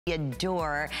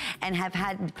adore and have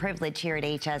had the privilege here at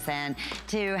HSN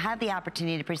to have the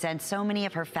opportunity to present so many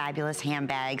of her fabulous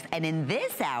handbags. And in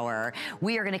this hour,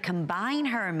 we are going to combine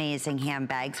her amazing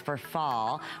handbags for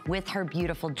fall with her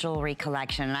beautiful jewelry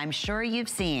collection. And I'm sure you've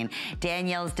seen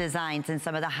Danielle's designs in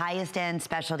some of the highest end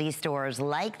specialty stores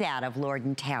like that of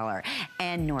Lord & Taylor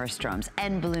and Nordstrom's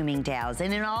and Bloomingdale's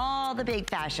and in all the big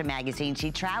fashion magazines.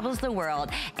 She travels the world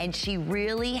and she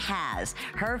really has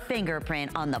her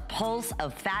fingerprint on the pulse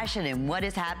of fashion and what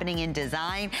is happening in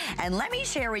design. And let me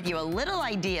share with you a little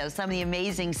idea of some of the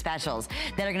amazing specials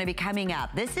that are going to be coming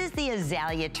up. This is the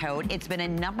Azalea Tote. It's been a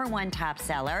 #1 top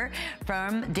seller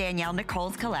from Danielle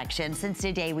Nicole's collection since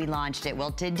the day we launched it.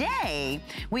 Well, today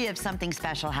we have something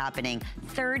special happening.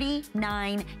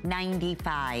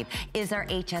 $39.95 is our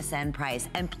HSN price.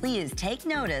 And please take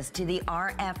notice to the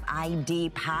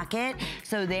RFID pocket.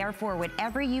 So therefore,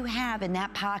 whatever you have in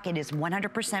that pocket is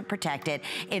 100% protected.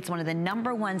 It's one of the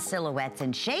 #1 silhouettes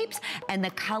and shapes, and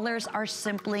the colors are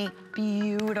simply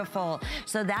beautiful.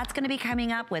 So that's going to be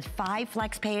coming up with 5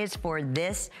 flex pays for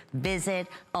this visit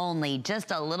only.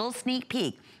 Just a little sneak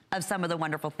peek of some of the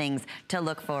wonderful things to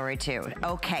look forward to.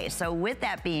 Okay, so with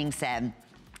that being said,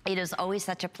 it is always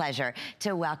such a pleasure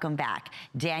to welcome back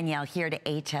Danielle here to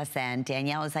HSN.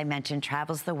 Danielle, as I mentioned,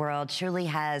 travels the world, truly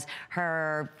has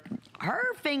her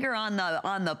finger on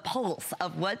the pulse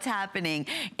of what's happening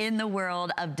in the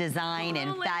world of design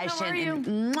and fashion. How are you?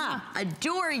 And,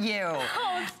 adore you.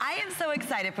 Oh. I am so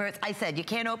excited for it. I said, you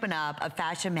can't open up a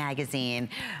fashion magazine,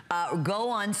 go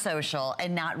on social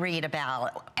and not read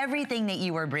about everything that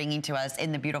you are bringing to us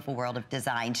in the beautiful world of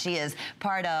design. She is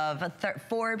part of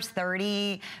Forbes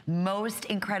 30 most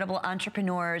incredible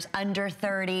entrepreneurs under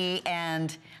 30,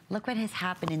 and look what has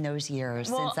happened in those years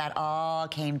since that all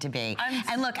came to be.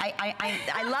 And look,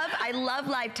 I love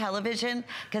live television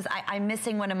because I'm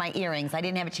missing one of my earrings. I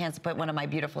didn't have a chance to put one of my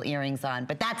beautiful earrings on,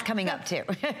 but that's coming up too.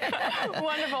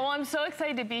 Wonderful. Well, I'm so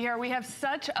excited to be here. We have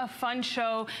such a fun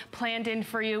show planned in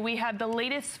for you. We have the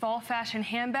latest fall fashion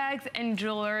handbags and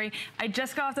jewelry. I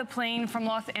just got off the plane from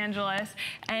Los Angeles,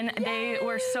 and they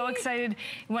were so excited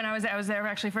when I was there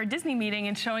actually for a Disney meeting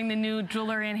and showing the new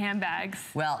jewelry and handbags.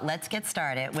 Well, let's get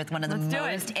started with one of the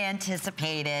most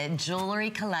anticipated jewelry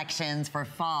collections for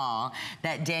fall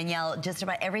that Danielle, just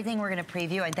about everything we're going to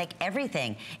preview, I think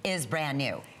everything is brand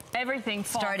new. Everything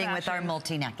fall Starting fashion. with our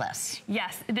multi-necklace.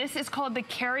 Yes, this is called the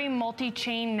Carry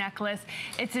Multi-Chain Necklace.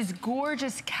 It's this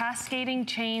gorgeous cascading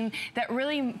chain that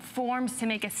really forms to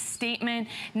make a statement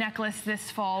necklace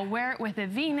this fall. Wear it with a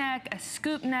V-neck, a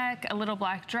scoop neck, a little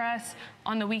black dress.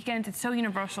 On the weekends, it's so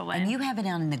universal, Lynn. And you have it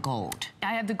on in the gold.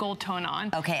 I have the gold tone on.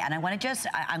 Okay, and I want to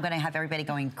I'm going to have everybody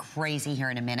going crazy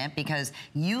here in a minute because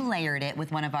you layered it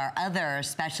with one of our other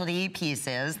specialty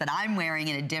pieces that I'm wearing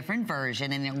in a different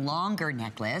version, in a longer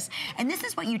necklace. And this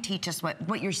is what you teach us,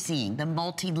 what you're seeing, the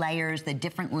multi-layers, the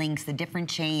different links, the different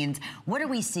chains. What are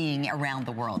we seeing around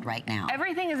the world right now?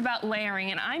 Everything is about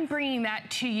layering, and I'm bringing that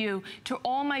to you, to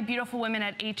all my beautiful women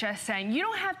at HSN. You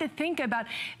don't have to think about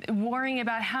worrying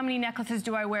about how many necklaces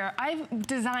do I wear. I've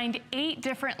designed 8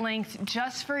 different lengths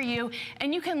just for you,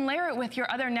 and you can layer it with your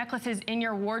other necklaces in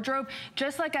your wardrobe,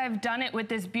 just like I've done it with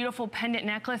this beautiful pendant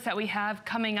necklace that we have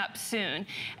coming up soon.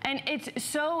 And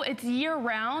it's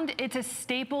year-round. It's a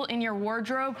staple in your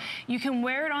wardrobe. You can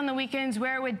wear it on the weekends,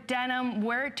 wear it with denim,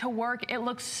 wear it to work. It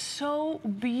looks so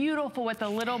beautiful with a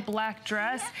little black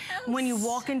dress. Yes. When you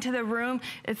walk into the room,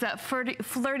 it's that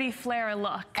flirty flair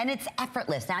look. And it's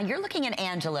effortless. Now, you're looking at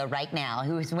Angela right now,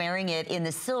 who's wearing it in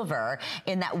the silver,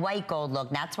 in that white gold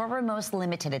look. That's where we're most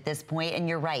limited at this point, and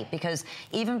you're right, because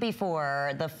even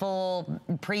before the full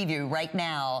preview right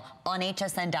now on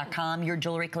hsn.com, your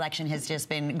jewelry collection has just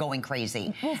been going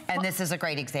crazy. And this is a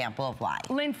great example of why.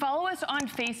 Lynn, follow us on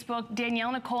Facebook,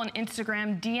 Danielle Nicole on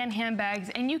Instagram, DN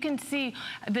Handbags, and you can see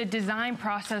the design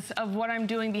process of what I'm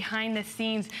doing behind the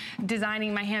scenes,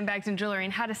 designing my handbags and jewelry,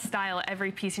 and how to style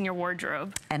every piece in your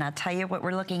wardrobe. And I'll tell you what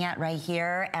we're looking at right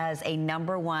here as a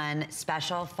 #1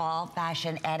 special fall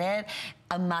fashion edit.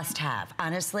 A must-have,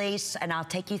 honestly, and I'll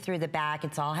take you through the back.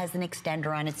 It all has an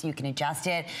extender on it so you can adjust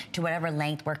it to whatever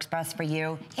length works best for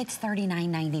you. It's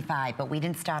 $39.95, but we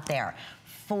didn't stop there.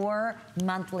 4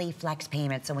 monthly flex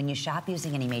payments. So when you shop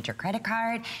using any major credit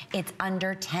card, it's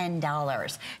under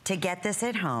 $10 to get this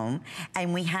at home.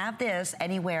 And we have this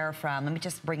anywhere from, let me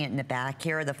just bring it in the back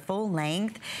here, the full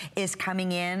length is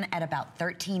coming in at about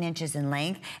 13 inches in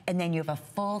length, and then you have a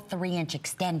full 3-inch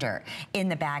extender in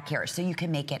the back here. So you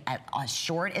can make it as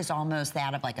short as almost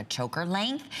that of like a choker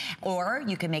length, or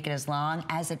you can make it as long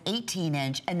as an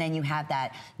 18-inch, and then you have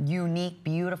that unique,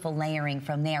 beautiful layering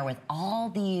from there with all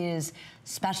these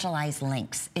specialized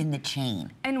links in the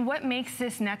chain. And what makes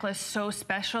this necklace so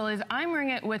special is I'm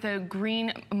wearing it with a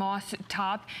green moss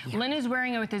top. Yeah. Lynn is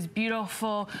wearing it with this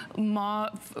beautiful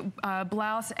mauve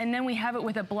blouse, and then we have it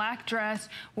with a black dress.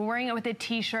 We're wearing it with a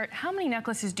t-shirt. How many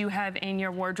necklaces do you have in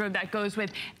your wardrobe that goes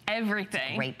with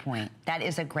everything? Great point. That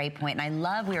is a great point. And I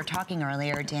love, we were talking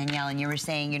earlier, Danielle, and you were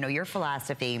saying, you know, your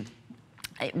philosophy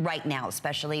right now,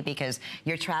 especially because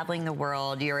you're traveling the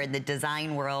world, you're in the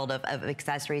design world of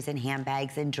accessories and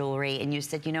handbags and jewelry, and you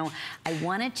said, you know, I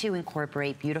wanted to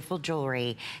incorporate beautiful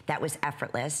jewelry that was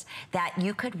effortless, that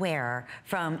you could wear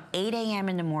from 8 a.m.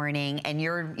 in the morning, and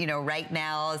you're, you know, right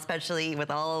now, especially with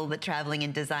all the traveling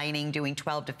and designing, doing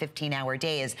 12 to 15-hour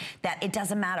days, that it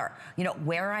doesn't matter, you know,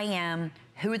 where I am,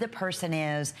 who the person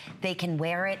is, they can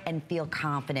wear it and feel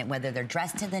confident, whether they're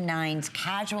dressed to the nines,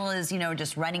 casual as, you know,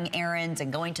 just running errands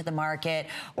and going to the market,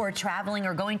 or traveling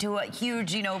or going to a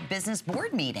huge, you know, business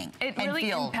board meeting. It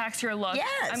really impacts your look.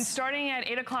 Yes. I'm starting at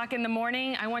 8 o'clock in the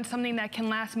morning. I want something that can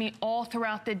last me all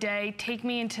throughout the day, take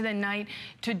me into the night,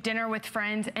 to dinner with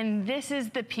friends, and this is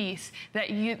the piece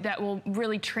that will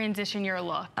really transition your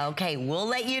look. Okay, we'll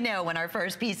let you know when our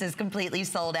first piece is completely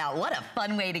sold out. What a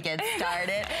fun way to get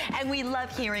started. And we love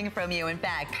hearing from you. In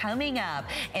fact, coming up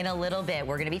in a little bit,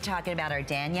 we're going to be talking about our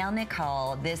Danielle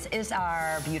Nicole. This is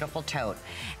our beautiful tote,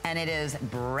 and it is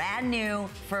brand new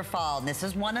for fall. And this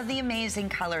is one of the amazing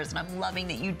colors, and I'm loving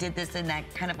that you did this in that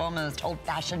kind of almost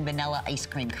old-fashioned vanilla ice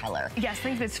cream color. Yes, I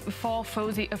think this fall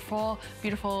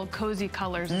beautiful cozy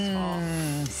colors this fall.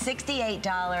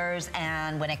 $68,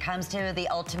 and when it comes to the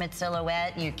ultimate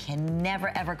silhouette, you can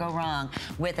never ever go wrong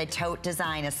with a tote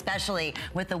design, especially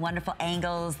with the wonderful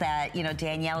angles that, you know,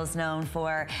 Danielle is known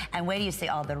for. And where do you see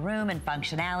all the room and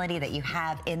functionality that you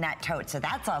have in that tote? So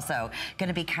that's also going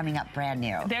to be coming up brand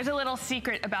new. There's a little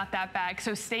secret about that bag,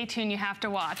 so stay tuned, you have to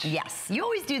watch. Yes, you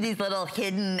always do these little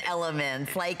hidden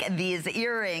elements, like these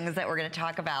earrings that we're going to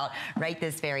talk about right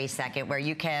this very second, where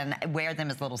you can wear them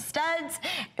as little studs,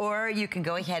 or you can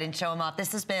go ahead and show them off.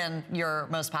 This has been your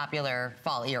most popular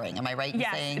fall earring, am I right in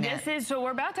saying that? Yes, this is, so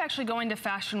we're about to actually go into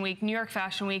Fashion Week, New York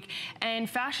Fashion Week, and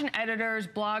fashion editors,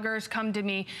 bloggers come to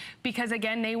me because,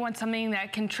 again, they want something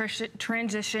that can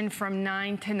transition from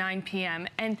 9 to 9 p.m.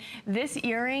 And this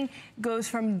earring goes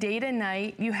from day to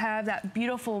night. You have that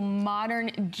beautiful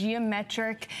modern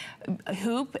geometric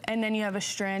hoop, and then you have a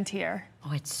strand here.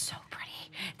 Oh, it's so pretty.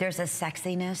 There's a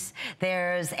sexiness.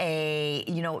 There's a,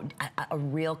 you know, a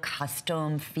real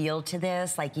custom feel to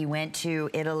this. Like you went to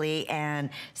Italy and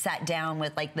sat down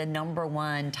with like the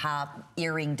 #1 top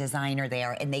earring designer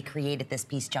there, and they created this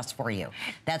piece just for you.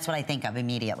 That's what I think of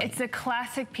immediately. It's a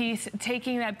classic piece,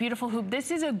 taking that beautiful hoop.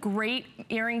 This is a great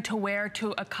earring to wear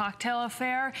to a cocktail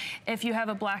affair. If you have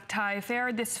a black tie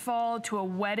affair this fall, to a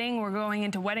wedding, we're going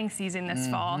into wedding season this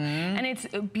fall. And it's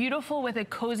beautiful with a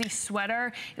cozy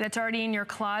sweater that's already in your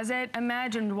closet.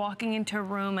 Imagine walking into a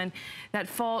room and that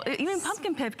fall, even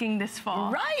pumpkin picking this fall.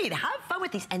 Right, have fun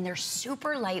with these. And they're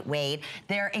super lightweight.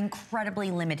 They're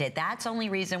incredibly limited. That's the only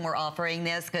reason we're offering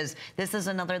this, because this is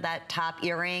another that top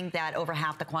earring that over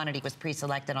half the quantity was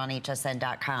pre-selected on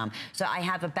hsn.com. So I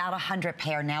have about 100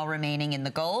 pair now remaining in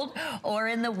the gold or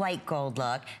in the white gold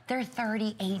look. They're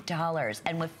 $38.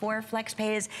 And with 4 flex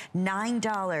pays,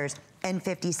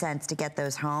 $9.50 to get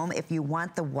those home. If you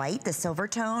want the white, the silver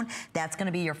tone, that's going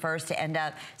to be your first to end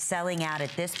up selling out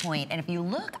at this point. And if you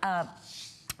look up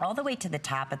all the way to the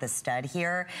top of the stud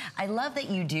here, I love that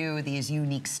you do these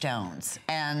unique stones.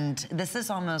 And this is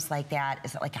almost like that.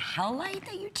 Is it like a howlite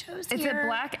that you chose here? It's a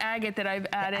black agate that I've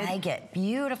added. The agate,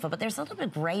 beautiful. But there's a little bit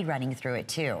of gray running through it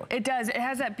too. It does. It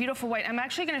has that beautiful white. I'm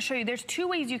actually going to show you. There's 2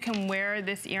 ways you can wear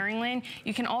this earring, Lynn.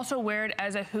 You can also wear it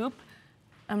as a hoop.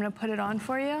 I'm going to put it on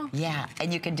for you. Yeah,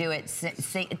 and you can do it,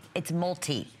 it's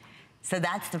multi. So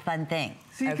that's the fun thing.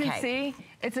 So you can see,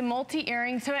 it's a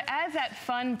multi-earring, so it adds that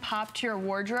fun pop to your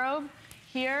wardrobe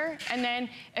here. And then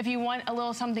if you want a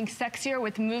little something sexier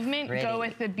with movement, go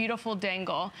with the beautiful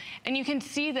dangle. And you can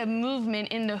see the movement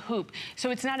in the hoop.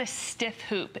 So it's not a stiff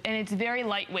hoop, and it's very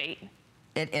lightweight.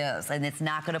 It is, and it's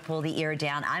not going to pull the ear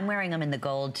down. I'm wearing them in the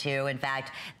gold, too. In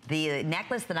fact, the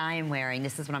necklace that I am wearing,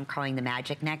 this is what I'm calling the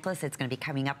magic necklace. It's going to be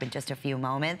coming up in just a few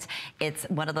moments. It's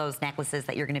one of those necklaces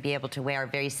that you're going to be able to wear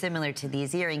very similar to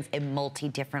these earrings in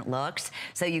multi-different looks.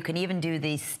 So you can even do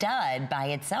the stud by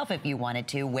itself if you wanted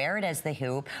to, wear it as the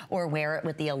hoop, or wear it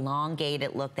with the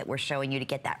elongated look that we're showing you to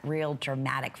get that real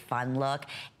dramatic, fun look.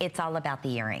 It's all about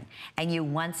the earring. And you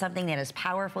want something that is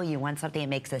powerful, you want something that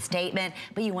makes a statement,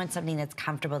 but you want something that's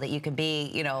comfortable that you can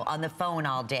be, you know, on the phone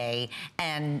all day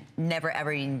and never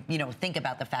ever, you know, think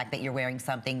about the fact that you're wearing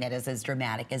something that is as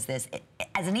dramatic as this,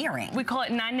 as an earring. We call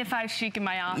it 9 to 5 chic in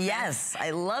my office. Yes,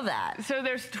 I love that. So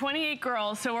there's 28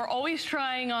 girls, so we're always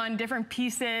trying on different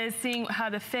pieces, seeing how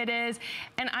the fit is,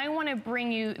 and I want to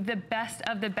bring you the best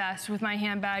of the best with my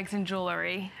handbags and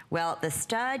jewelry. Well, the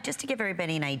stud, just to give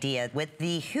everybody an idea, with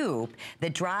the hoop, the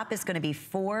drop is going to be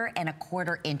 4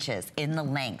 1/4 inches in the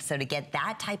length. So to get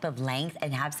that type of length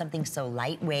and have something so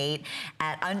lightweight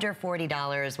at under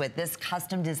 $40 with this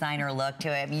custom designer look to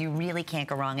it, you really can't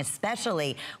go wrong,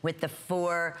 especially with the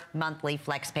 4 monthly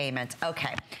flex payments.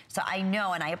 Okay, so I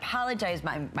know, and I apologize,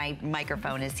 my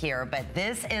microphone is here, but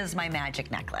this is my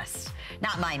magic necklace.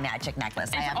 Not my magic necklace.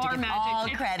 It's I have to give all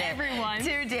credit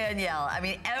to Danielle. I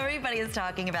mean, everybody is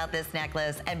talking about this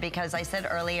necklace, and because I said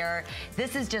earlier,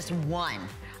 this is just one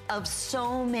of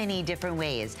so many different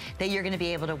ways that you're gonna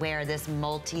be able to wear this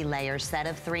multi-layer set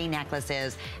of 3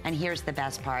 necklaces. And here's the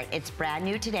best part. It's brand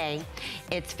new today.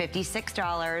 It's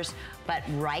 $56, but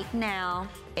right now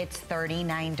it's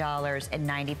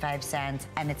 $39.95,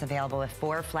 and it's available with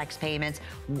 4 flex payments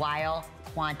while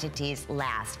quantities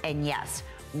last. And yes,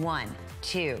 1,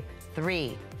 2,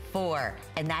 3, 4,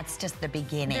 and that's just the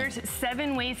beginning. There's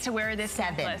 7 ways to wear this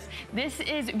necklace. This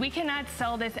is, we cannot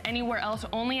sell this anywhere else,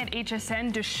 only at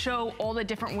HSN, to show all the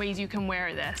different ways you can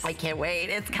wear this. I can't wait.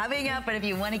 It's coming up, but if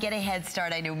you want to get a head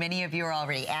start, I know many of you are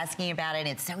already asking about it.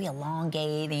 It's so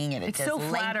elongating, and it just so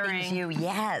flattering. lengthens you.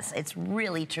 Yes, it's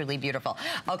really, truly beautiful.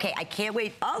 Okay, I can't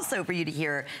wait also for you to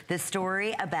hear the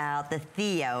story about the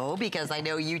Theo, because I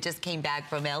know you just came back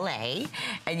from LA,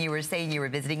 and you were saying you were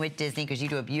visiting with Disney because you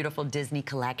do a beautiful Disney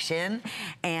collection.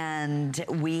 And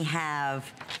we have,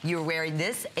 you're wearing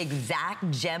this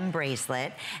exact gem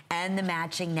bracelet and the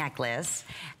matching necklace,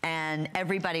 and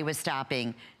everybody was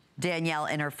stopping Danielle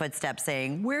in her footsteps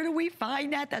saying, where do we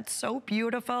find that? That's so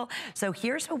beautiful. So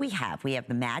here's what we have. We have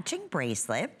the matching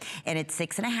bracelet, and it's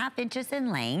 6.5 inches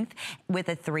in length with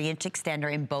a 3-inch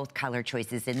extender in both color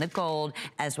choices, in the gold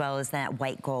as well as that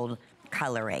white gold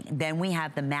coloring. Then we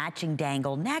have the matching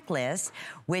dangle necklace,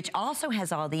 which also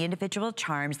has all the individual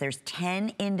charms. There's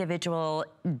 10 individual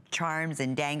charms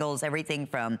and dangles, everything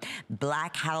from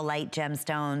black howlite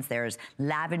gemstones. There's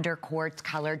lavender quartz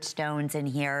colored stones in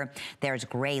here. There's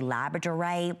gray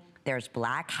labradorite. There's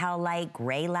black howlite,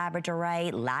 gray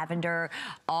labradorite, lavender,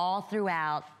 all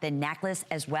throughout the necklace,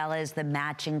 as well as the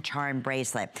matching charm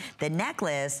bracelet. The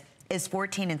necklace is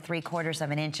 14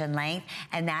 3/4 inches in length,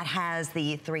 and that has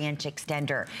the 3-inch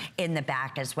extender in the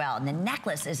back as well. And the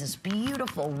necklace is this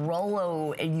beautiful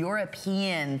Rollo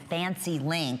European fancy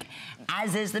link,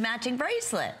 as is the matching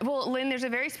bracelet. Well, Lynn, there's a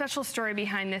very special story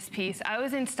behind this piece. I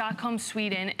was in Stockholm,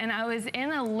 Sweden, and I was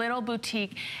in a little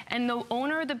boutique, and the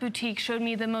owner of the boutique showed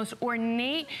me the most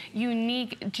ornate,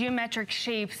 unique geometric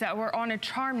shapes that were on a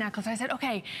charm necklace. I said,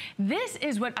 okay, this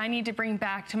is what I need to bring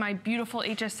back to my beautiful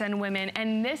HSN women,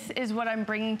 and this is what I'm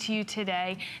bringing to you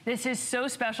today. This is so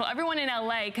special. Everyone in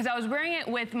LA, because I was wearing it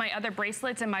with my other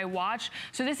bracelets and my watch,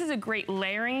 so this is a great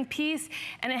layering piece,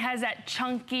 and it has that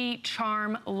chunky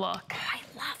charm look. I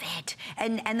love it.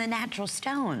 And the natural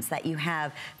stones that you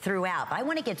have throughout. I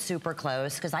want to get super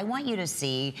close because I want you to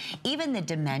see even the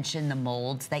dimension, the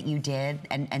molds that you did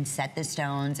and set the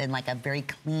stones in like a very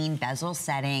clean bezel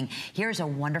setting. Here's a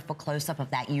wonderful close-up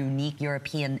of that unique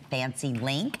European fancy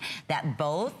link that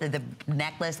both the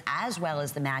necklace as well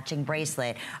as the matching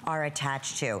bracelet are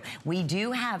attached to. We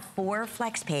do have 4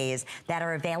 flex pays that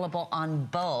are available on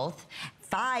both.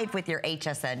 5 with your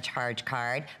HSN charge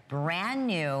card. Brand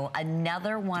new,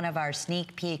 another one of our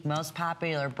sneak peek, most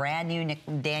popular brand new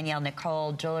Danielle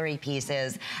Nicole jewelry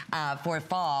pieces for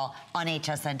fall on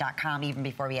hsn.com, even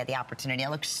before we had the opportunity. It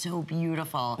looks so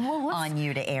beautiful on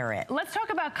you to air it. Let's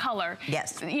talk about color.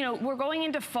 Yes. You know, we're going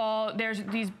into fall. There's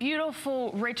these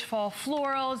beautiful, rich fall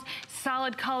florals,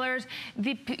 solid colors.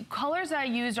 The colors I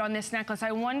used on this necklace,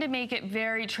 I wanted to make it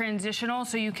very transitional,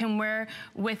 so you can wear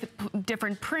with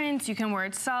different prints, you can wear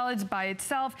it solids by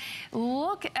itself.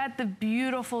 Look at the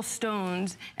beautiful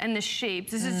stones and the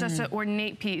shapes. This is just an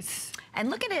ornate piece.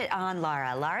 And look at it on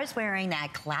Lara. Lara's wearing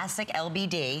that classic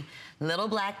LBD little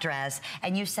black dress,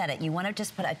 and you said it, you want to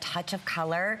just put a touch of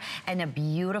color and a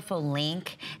beautiful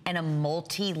link and a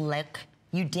multi-look.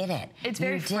 You did it. It's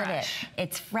very fresh.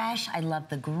 It's fresh. I love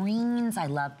the greens. I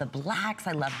love the blacks.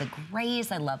 I love the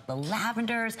grays. I love the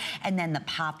lavenders. And then the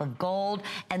pop of gold.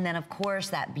 And then, of course,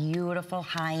 that beautiful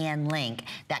high-end link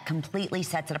that completely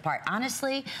sets it apart.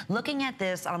 Honestly, looking at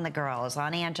this on the girls,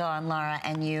 on Angela, on Laura,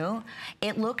 and you,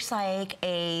 it looks like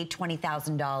a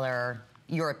 $20,000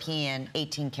 European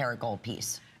 18-karat gold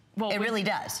piece. Well, it really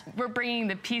does. We're bringing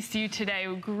the piece to you today.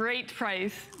 Great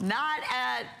price. Not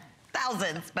at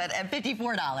thousands, but at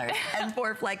 $54 and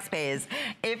 4 flex pays.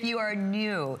 If you are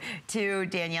new to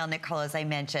Danielle Nicole, as I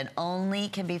mentioned, only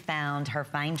can be found her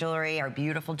fine jewelry, our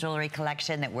beautiful jewelry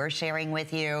collection that we're sharing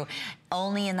with you,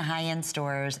 only in the high-end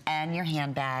stores and your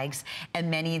handbags, and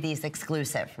many of these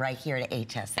exclusive right here to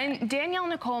HSN. And Danielle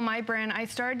Nicole, my brand, I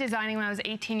started designing when I was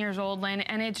 18 years old, Lynn,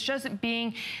 and it's just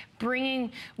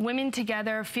bringing women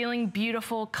together, feeling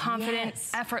beautiful, confident,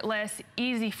 yes, effortless,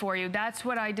 easy for you. That's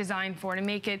what I designed for, to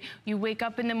make it, you wake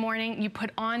up in the morning, you put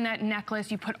on that necklace,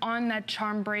 you put on that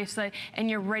charm bracelet, and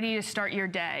you're ready to start your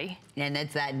day. And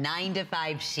it's that 9 to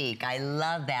 5 chic. I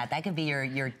love that. That could be your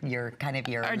kind of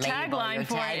your our label, tagline your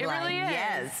for tagline. it. It really is.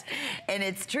 Yes, and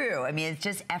it's true. I mean, it's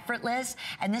just effortless.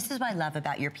 And this is what I love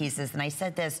about your pieces. And I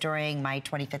said this during my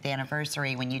 25th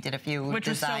anniversary when you did a few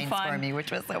designs for me, which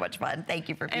was so much fun. Thank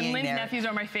you for being there. And Lynn's nephews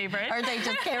are my favorite. Aren't they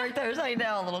just characters? I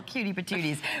know, little cutie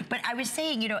patooties. But I was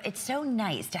saying, you know, it's so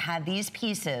nice to have these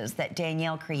pieces that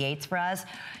Danielle creates for us,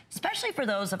 especially for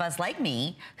those of us like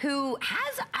me who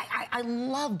I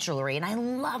love jewelry and I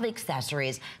love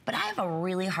accessories, but I have a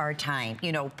really hard time,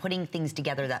 you know, putting things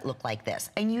together that look like this.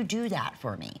 And you do that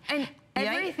for me. And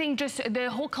everything, just the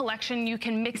whole collection, you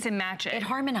can mix and match it. It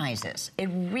harmonizes. It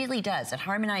really does. It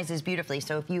harmonizes beautifully.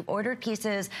 So if you've ordered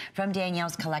pieces from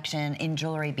Danielle's collection in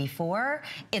jewelry before,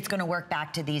 it's going to work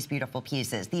back to these beautiful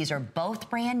pieces. These are both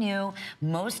brand new,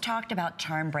 most talked about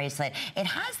charm bracelet. It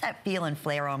has that feel and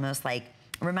flair almost like,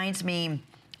 reminds me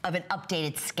of an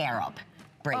updated scarab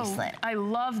bracelet. Oh, I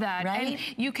love that. Right?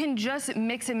 And you can just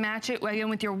mix and match it again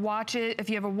with your watches. If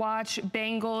you have a watch,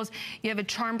 bangles, you have a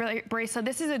charm bracelet.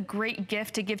 This is a great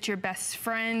gift to give to your best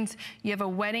friends. You have a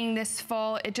wedding this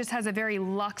fall. It just has a very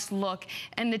luxe look.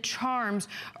 And the charms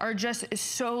are just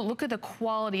so, look at the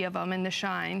quality of them and the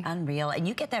shine. Unreal. And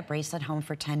you get that bracelet home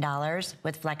for $10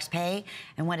 with FlexPay.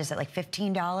 And what is it, like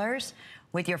 $15?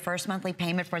 With your first monthly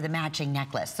payment for the matching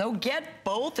necklace. So get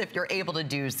both if you're able to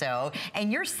do so, and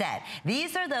you're set.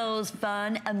 These are those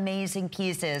fun, amazing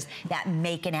pieces that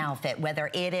make an outfit,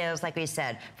 whether it is, like we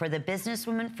said, for the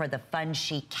businesswoman, for the fun,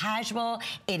 chic, casual.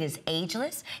 It is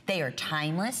ageless. They are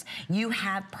timeless. You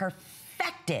have perfected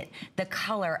the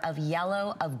color of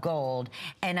yellow, of gold,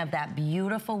 and of that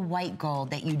beautiful white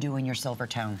gold that you do in your silver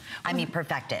tone. I mean,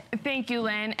 perfect it. Thank you,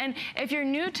 Lynn. And if you're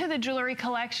new to the jewelry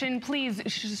collection, please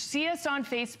see us on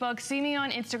Facebook, see me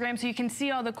on Instagram so you can see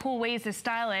all the cool ways to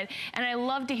style it. And I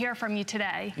love to hear from you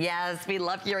today. Yes, we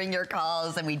love hearing your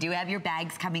calls, and we do have your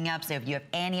bags coming up. So if you have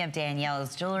any of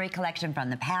Danielle's jewelry collection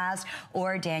from the past,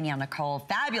 or Danielle Nicole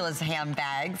fabulous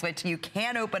handbags, which you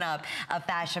can open up a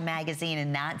fashion magazine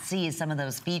and not see some of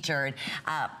those featured,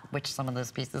 which some of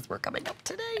those pieces were coming up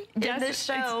today in this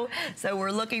show. So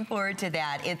we're looking forward to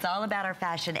that. It's all about our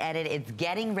fashion edit. It's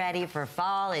getting ready for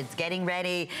fall. It's getting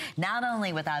ready not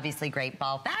only with obviously great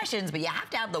fall fashions, but you have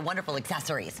to have the wonderful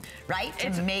accessories, right?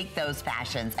 To make those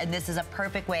fashions. And this is a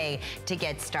perfect way to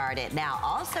get started. Now,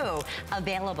 also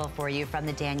available for you from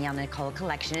the Danielle Nicole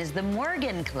collection is the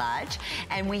Morgan clutch.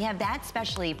 And we have that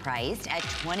specially priced at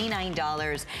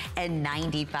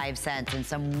 $29.95, and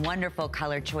some wonderful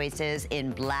color choices in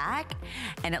black,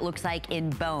 and it looks like in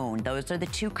bone. Those are the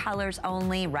 2 colors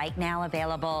only right now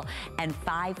available, and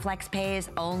 5 flex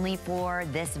pays only for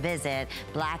this visit.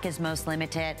 Black is most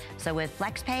limited, so with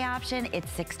flex pay option, it's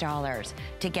 $6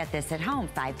 to get this at home.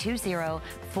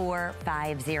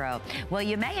 520-450. Well,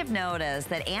 you may have noticed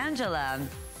that Angela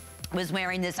was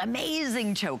wearing this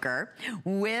amazing choker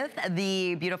with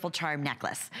the beautiful charm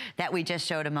necklace that we just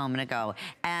showed a moment ago.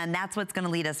 And that's what's gonna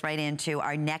lead us right into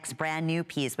our next brand new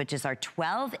piece, which is our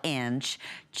 12-inch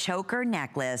choker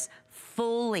necklace,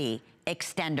 fully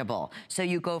extendable. So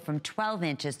you go from 12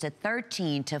 inches to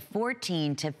 13 to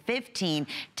 14 to 15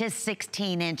 to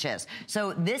 16 inches.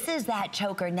 So this is that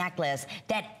choker necklace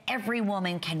that every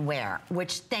woman can wear,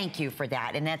 which thank you for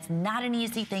that. And that's not an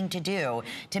easy thing to do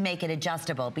to make it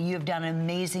adjustable, but you've done an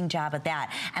amazing job at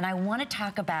that. And I want to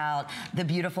talk about the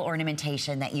beautiful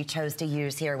ornamentation that you chose to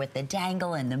use here with the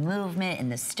dangle and the movement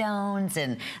and the stones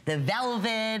and the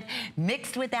velvet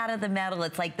mixed with that of the metal.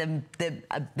 It's like the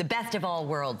best of all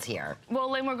worlds here.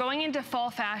 Well, Lynn, we're going into fall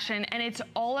fashion, and it's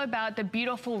all about the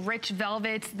beautiful rich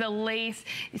velvets, the lace.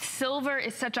 Silver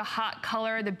is such a hot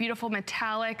color, the beautiful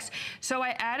metallics. So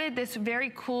I added this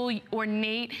very cool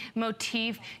ornate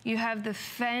motif. You have the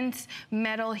fence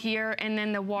metal here and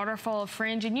then the waterfall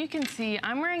fringe, and you can see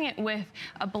I'm wearing it with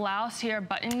a blouse here,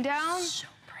 button down. So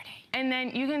pretty. And then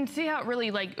you can see how it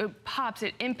really like it pops,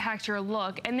 it impacts your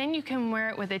look. And then you can wear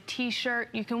it with a t-shirt,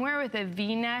 you can wear it with a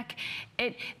V-neck.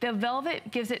 The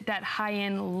velvet gives it that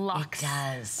high-end luxe. It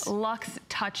does. Luxe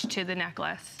touch to the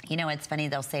necklace. You know, it's funny,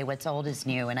 they'll say what's old is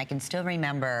new, and I can still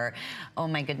remember, oh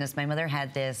my goodness, my mother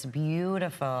had this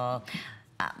beautiful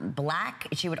black,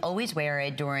 she would always wear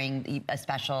it during a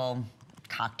special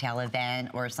cocktail event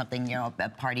or something, you know, a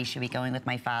party she'd be going with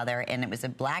my father, and it was a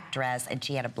black dress, and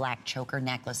she had a black choker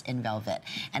necklace in velvet,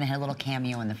 and it had a little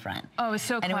cameo in the front. Oh, it was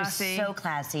so classy. And it was so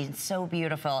classy and so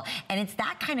beautiful, and it's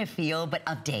that kind of feel, but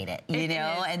updated, you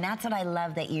know, and that's what I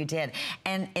love that you did.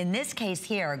 And in this case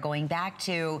here, going back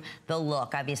to the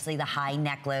look, obviously the high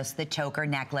necklace, the choker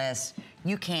necklace,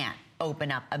 you can't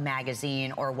open up a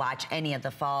magazine or watch any of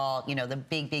the fall, you know, the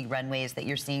big runways that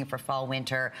you're seeing for fall,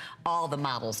 winter. All the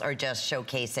models are just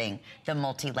showcasing the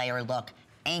multi-layer look,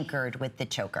 anchored with the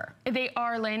choker. They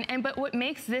are, Lynn, but what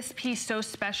makes this piece so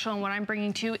special and what I'm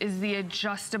bringing to you is the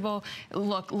adjustable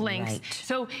look links. Right.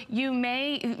 So you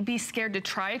may be scared to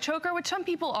try a choker, which some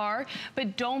people are,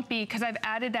 but don't be, because I've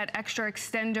added that extra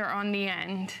extender on the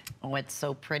end. Oh, it's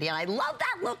so pretty, and I love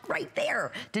that look right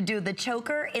there. To do the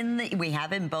choker we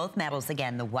have in both metals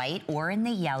again, the white or in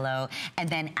the yellow, and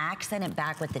then accent it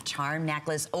back with the charm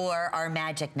necklace or our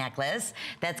magic necklace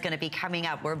that's gonna be coming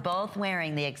up. We're both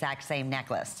wearing the exact same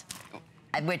necklace,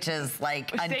 which is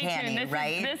like uncanny,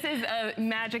 right? This is a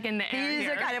magic in the air. These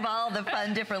are kind of all the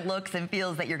fun different looks and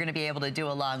feels that you're going to be able to do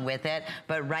along with it.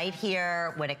 But right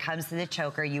here, when it comes to the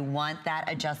choker, you want that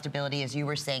adjustability, as you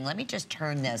were saying. Let me just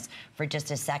turn this for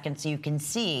just a second so you can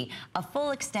see a full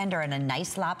extender and a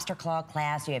nice lobster claw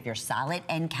clasp. You have your solid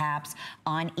end caps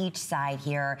on each side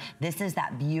here. This is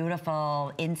that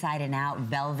beautiful inside and out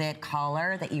velvet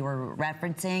collar that you were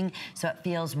referencing. So it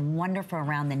feels wonderful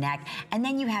around the neck. And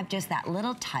then you have just that little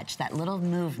touch, that little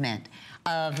movement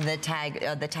of the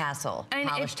tassel, and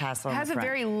polished tassel. It has a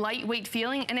very lightweight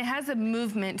feeling, and it has a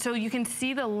movement, so you can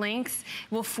see the links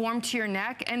will form to your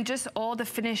neck, and just all the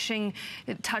finishing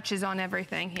touches on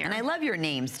everything here. And I love your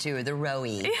names too, the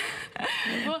Rowie.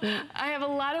 Well, I have a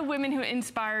lot of women who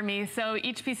inspire me, so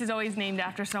each piece is always named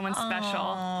after someone special.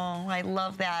 Oh, I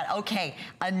love that. Okay,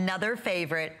 another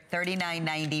favorite,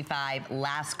 $39.95,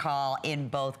 last call in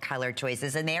both color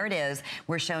choices. And there it is.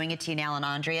 We're showing it to you now, and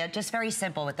Andrea, just very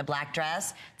simple with the black dress.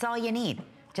 It's all you need.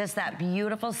 Just that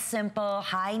beautiful, simple,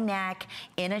 high neck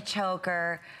in a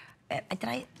choker.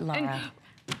 Laura,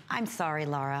 I'm sorry,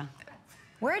 Laura.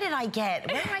 Where am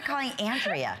I calling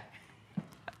Andrea?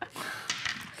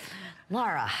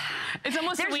 Laura. It's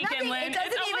almost the weekend, Lynn. It's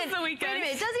almost the weekend. Wait a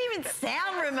minute, it doesn't even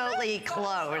sound remotely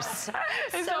close.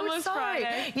 It's so almost sorry.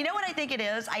 Friday. You know what I think it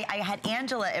is? I had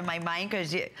Angela in my mind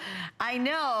because I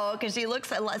know, because she looks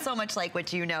so much like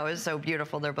what you know is so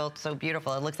beautiful. They're both so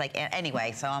beautiful. It looks like,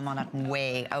 anyway, so I'm on a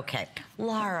way, okay.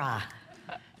 Laura.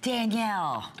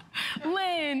 Danielle.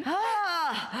 Lynn.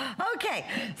 Okay,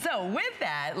 so with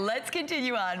that, let's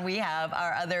continue on. We have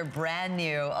our other brand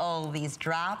new, these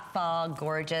drop fall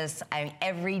gorgeous,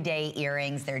 everyday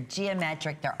earrings. They're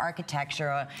geometric, they're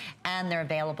architectural, and they're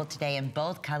available today in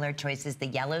both color choices, the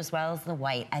yellow as well as the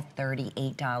white, at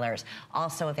 $38.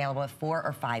 Also available with 4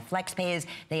 or 5 flex pays.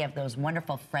 They have those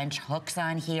wonderful French hooks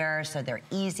on here, so they're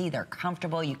easy, they're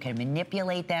comfortable, you can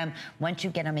manipulate them. Once you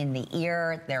get them in the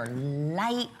ear, they're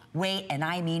lightweight, and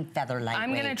I mean feather lightweight.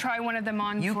 I'm gonna try one of them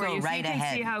on for you. You go right ahead. So you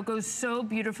can see how it goes so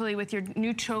beautifully with your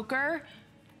new choker.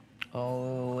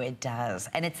 Oh, it does.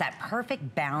 And it's that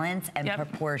perfect balance and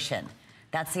proportion.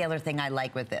 That's the other thing I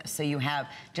like with this. So you have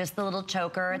just the little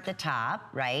choker at the top,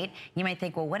 right? You might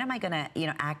think, well, what am I gonna,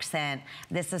 accent?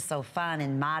 This is so fun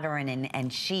and modern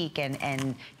and chic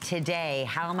and today,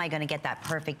 how am I gonna get that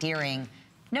perfect earring?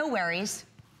 No worries.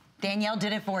 Danielle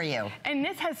did it for you. And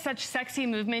this has such sexy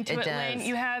movement to it, Lynn.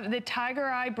 You have the tiger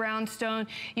eye brownstone.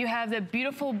 You have the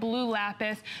beautiful blue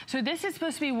lapis. So this is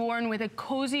supposed to be worn with a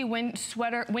cozy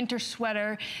winter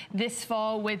sweater this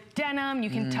fall with denim.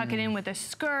 You can tuck it in with a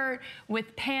skirt,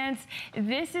 with pants.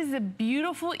 This is a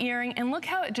beautiful earring, and look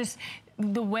how it just,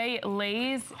 the way it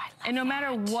lays, and no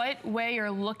matter what way you're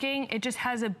looking, it just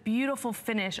has a beautiful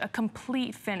finish, a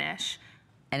complete finish.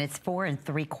 And it's 4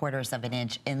 3/4 of an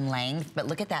inch in length, but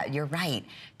look at that, you're right.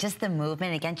 Just the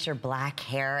movement against your black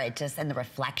hair, and the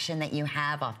reflection that you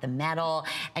have off the metal,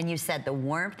 and you said the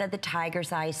warmth of the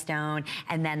tiger's eye stone,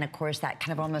 and then of course that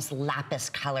kind of almost lapis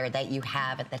color that you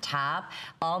have at the top,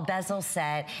 all bezel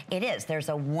set. It is, there's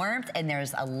a warmth and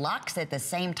there's a luxe at the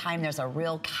same time. There's a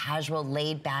real casual,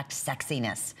 laid back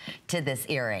sexiness to this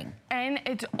earring. And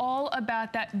it's all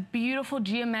about that beautiful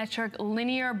geometric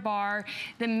linear bar,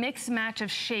 the mixed match of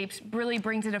shapes really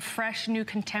brings it a fresh, new,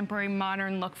 contemporary,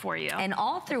 modern look for you. And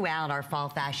all throughout our fall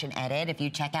fashion edit, if you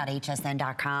check out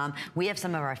hsn.com, we have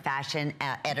some of our fashion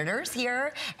editors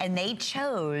here, and they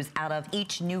chose out of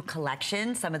each new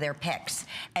collection some of their picks.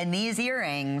 And these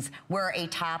earrings were a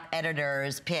top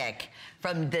editor's pick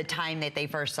from the time that they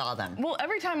first saw them. Well,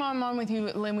 every time I'm on with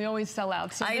you, Lynn, we always sell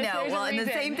out. So I know, well, and the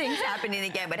same thing's happening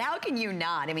again, but how can you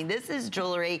not? I mean, this is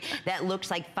jewelry that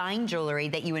looks like fine jewelry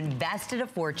that you invested a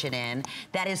fortune in,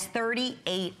 that is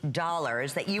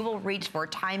 $38, that you will reach for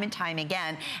time and time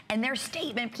again, and they're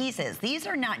statement pieces. These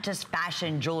are not just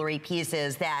fashion jewelry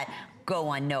pieces that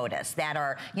go unnoticed, that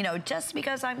are, you know, just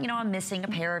because I'm missing a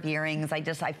pair of earrings,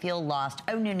 I feel lost.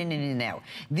 Oh, no, no, no, no, no.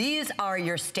 These are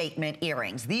your statement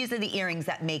earrings. These are the earrings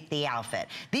that make the outfit.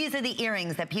 These are the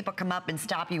earrings that people come up and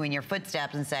stop you in your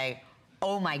footsteps and say,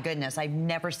 oh my goodness, I've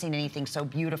never seen anything so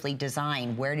beautifully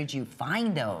designed. Where did you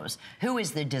find those? Who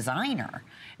is the designer?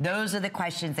 Those are the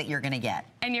questions that you're gonna get.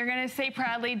 And you're gonna say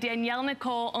proudly, Danielle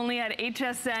Nicole, only at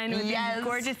HSN with these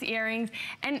gorgeous earrings.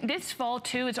 And this fall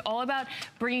too, it's all about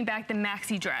bringing back the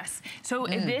maxi dress. So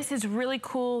this is really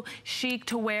cool, chic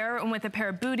to wear, and with a pair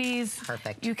of booties.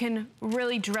 Perfect. You can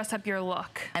really dress up your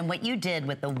look. And what you did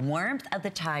with the warmth of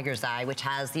the tiger's eye, which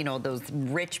has, you know, those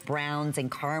rich browns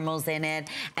and caramels in it,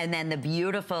 and then the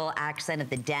beautiful accent of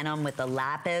the denim with the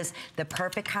lapis, the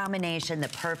perfect combination, the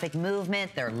perfect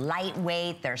movement. They're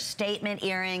lightweight, they're statement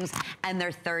earrings, and they're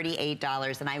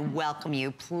 $38. And I welcome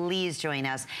you. Please join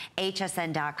us.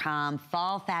 hsn.com,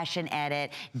 fall fashion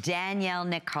edit, Danielle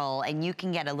Nicole, and you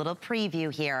can get a little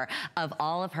preview here of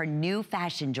all of her new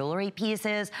fashion jewelry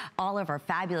pieces, all of her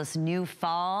fabulous new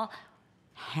fall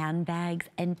handbags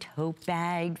and tote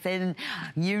bags and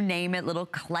you name it, little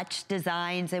clutch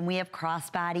designs, and we have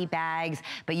crossbody bags.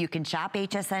 But you can shop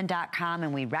hsn.com,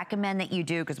 and we recommend that you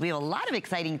do, because we have a lot of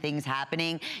exciting things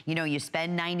happening. You know, you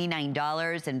spend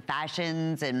 $99 in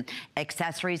fashions and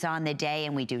accessories on the day,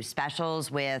 and we do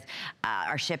specials with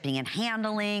our shipping and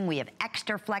handling. We have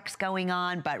extra flex going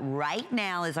on, but right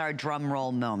now is our drum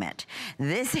roll moment.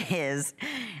 This is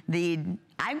the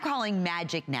I'm calling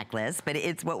magic necklace, but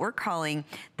it's what we're calling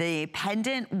the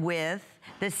pendant with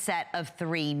the set of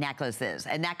 3 necklaces.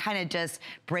 And that kind of just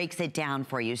breaks it down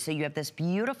for you. So you have this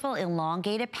beautiful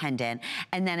elongated pendant,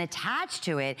 and then attached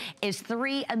to it is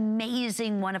 3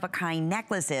 amazing one-of-a-kind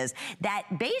necklaces that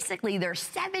basically there's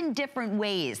 7 different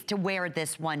ways to wear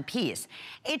this one piece.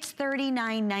 It's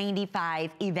 $39.95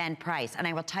 event price. And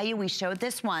I will tell you, we showed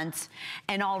this once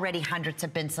and already hundreds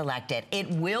have been selected. It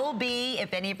will be,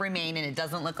 if any remain, and it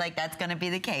doesn't look like that's gonna be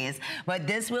the case, but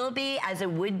this will be, as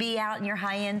it would be out in your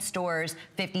high-end stores,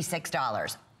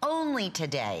 $56. Only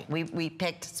today, we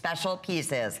picked special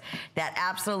pieces that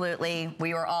absolutely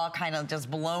we were all kind of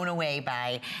just blown away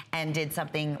by, and did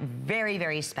something very,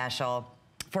 very special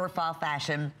for fall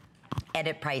fashion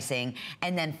edit pricing,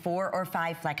 and then 4 or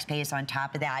 5 flex pays on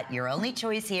top of that. Your only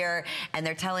choice here, and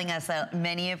they're telling us that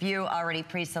many of you already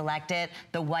pre-selected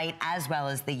the white as well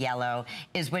as the yellow,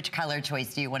 is which color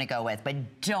choice do you want to go with. But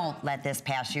don't let this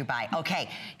pass you by. Okay,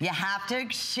 you have to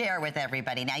share with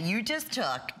everybody. Now, you just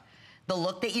took the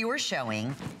look that you were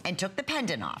showing and took the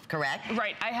pendant off, correct?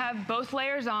 Right, I have both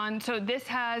layers on. So this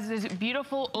has this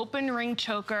beautiful open ring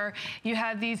choker. You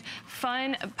have these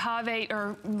fun pave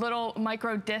or little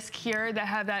micro disc here that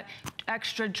have that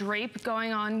extra drape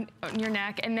going on your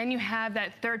neck. And then you have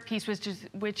that third piece,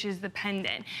 which is the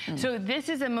pendant. So this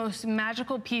is the most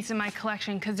magical piece in my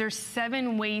collection, because there's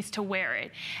 7 ways to wear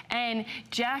it. And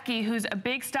Jackie, who's a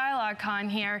big style icon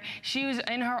here, she was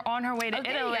on her way to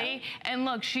Italy, and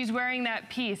look, she's wearing that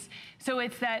piece. So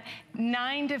it's that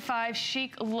 9 to 5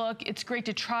 chic look. It's great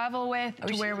to travel with,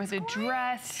 to wear with a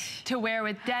dress, to wear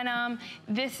with denim.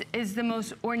 This is the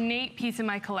most ornate piece in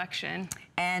my collection.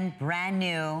 And brand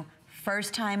new,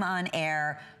 first time on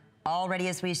air. Already,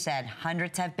 as we said,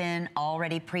 hundreds have been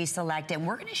already pre-selected.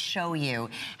 We're gonna show you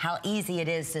how easy it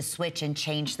is to switch and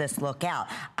change this look out.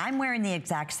 I'm wearing the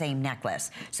exact same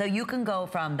necklace. So you can go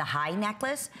from the high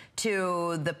necklace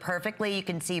to the perfectly, you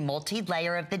can see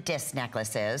multi-layer of the disc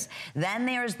necklaces. Then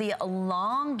there's the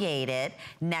elongated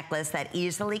necklace that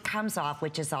easily comes off,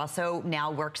 which is also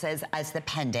now works as the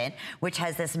pendant, which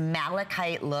has this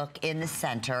malachite look in the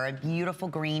center, a beautiful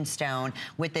green stone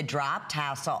with the drop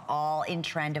tassel, all in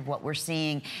trend of what we're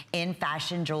seeing in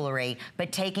fashion jewelry,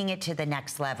 but taking it to the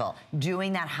next level,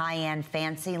 doing that high-end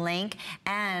fancy link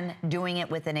and doing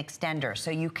it with an extender.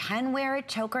 So you can wear it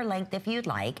choker length if you'd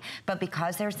like, but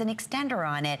because there's an extender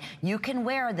on it, you can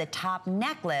wear the top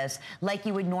necklace like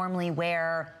you would normally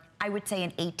wear, I would say,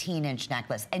 an 18-inch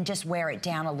necklace, and just wear it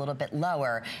down a little bit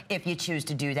lower if you choose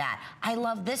to do that. I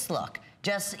love this look.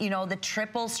 Just, you know, the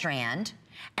triple strand.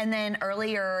 And then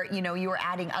earlier, you know, you were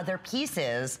adding other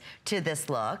pieces to this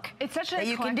look. It's such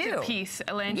a collective piece,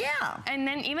 Elaine. Yeah. And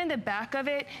then even the back of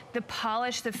it, the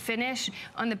polish, the finish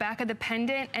on the back of the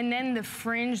pendant, and then the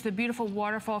fringe, the beautiful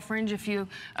waterfall fringe. If you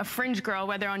a fringe girl,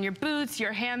 whether on your boots,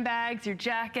 your handbags, your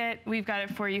jacket, we've got it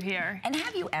for you here. And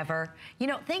have you ever, you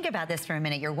know, think about this for a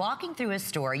minute. You're walking through a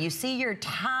store, you see your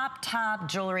top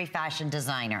jewelry fashion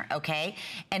designer, okay?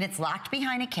 And it's locked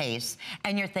behind a case,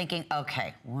 and you're thinking,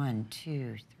 okay, 1,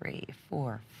 2, 3,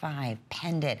 4, 5,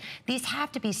 pendant. These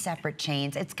have to be separate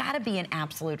chains. It's gotta be an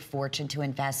absolute fortune to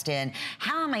invest in.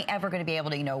 How am I ever gonna be able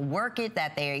to, you know, work it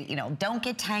that they, you know, don't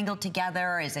get tangled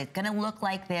together? Is it gonna look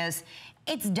like this?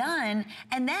 It's done,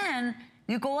 and then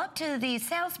you go up to the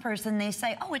salesperson, they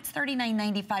say, oh, it's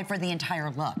 $39.95 for the entire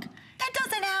look. That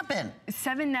doesn't happen.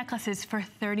 7 necklaces for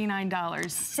 $39.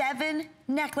 7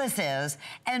 necklaces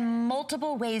and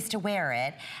multiple ways to wear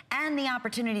it, and the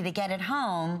opportunity to get it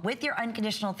home with your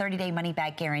unconditional 30-day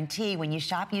money-back guarantee when you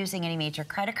shop using any major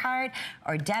credit card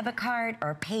or debit card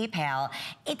or PayPal.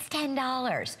 It's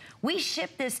 $10. We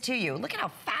ship this to you. Look at how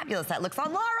fabulous that looks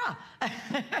on Laura.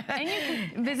 And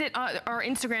you can visit our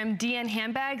Instagram, DN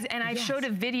Handbags, and I showed a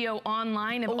video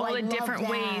online of all the different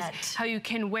ways how you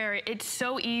can wear it. It's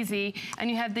so easy, and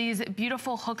you have these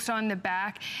beautiful hooks on the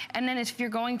back, and then if you're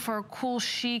going for a cool,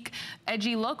 chic,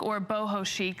 edgy look or boho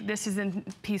chic, this is a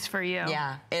piece for you.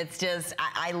 Yeah, it's just,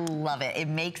 I love it. It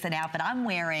makes an outfit. I'm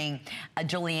wearing a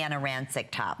Juliana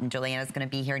Rancic top, and Juliana's gonna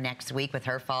be here next week with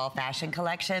her fall fashion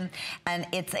collection, and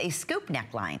it's a scoop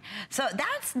neckline. So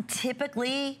that's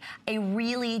typically a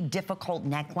really difficult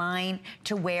neckline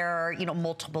to wear, you know,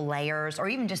 multiple layers, or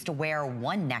even just to wear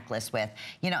one necklace with,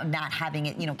 you know, not having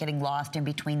it, you know, getting lost in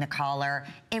between the collar.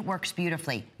 It works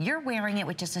beautifully. You're wearing it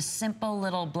with just a simple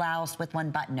little blouse with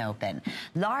one button open.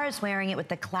 Laura's wearing it with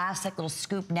the classic little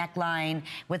scoop neckline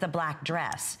with a black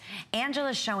dress.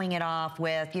 Angela's showing it off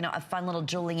with, you know, a fun little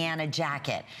Juliana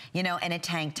jacket, you know, and a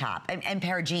tank top and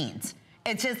pair of jeans.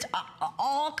 It's just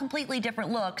all completely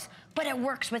different looks, but it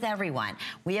works with everyone.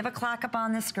 We have a clock up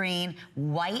on the screen,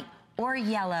 white or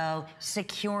yellow,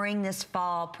 securing this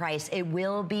fall price. It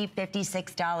will be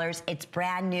 $56. It's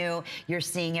brand new. You're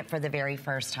seeing it for the very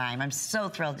first time. I'm so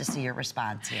thrilled to see your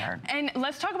response here. And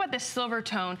let's talk about the silver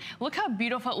tone. Look how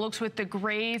beautiful it looks with the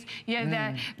grays. You have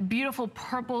that beautiful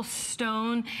purple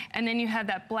stone, and then you have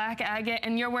that black agate,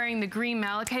 and you're wearing the green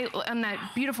malachite and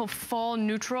that beautiful fall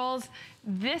neutrals.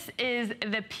 This is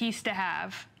the piece to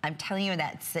have. I'm telling you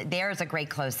that there's a great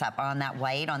close-up on that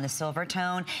white, on the silver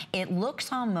tone. It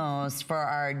looks almost, for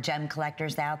our gem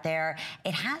collectors out there,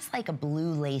 it has like a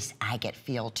blue lace agate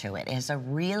feel to it. It has a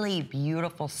really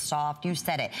beautiful, soft, you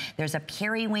said it, there's a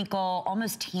periwinkle,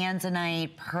 almost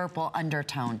tanzanite, purple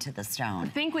undertone to the stone.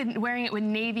 Think with wearing it with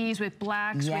navies, with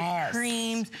blacks, with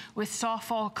creams, with soft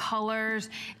fall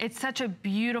colors. It's such a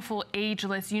beautiful,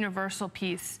 ageless, universal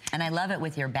piece. And I love it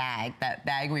with your bag, that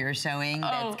bag we were showing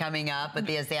that's coming up with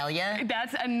the azalea.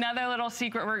 That's another little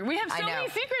secret. We have so many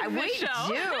secrets in this show.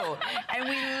 We do. And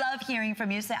we love hearing from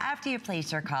you. So after you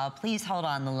place your call, please hold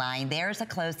on the line. There's a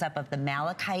close-up of the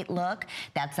malachite look.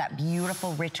 That's that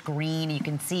beautiful rich green. You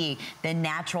can see the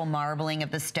natural marbling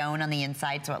of the stone on the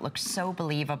inside, so it looks so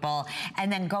believable. And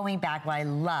then going back, what I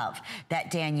love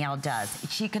that Danielle does,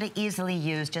 she could have easily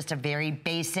used just a very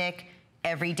basic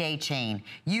everyday chain.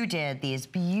 You did these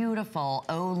beautiful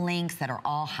O-links that are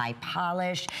all high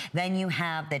polished. Then you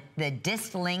have the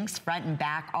disc links, front and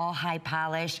back, all high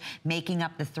polished, making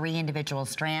up the 3 individual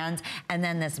strands. And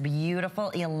then this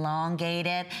beautiful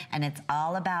elongated, and it's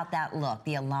all about that look,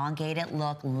 the elongated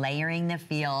look, layering the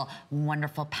feel,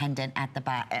 wonderful pendant at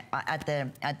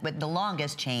the with the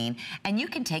longest chain. And you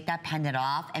can take that pendant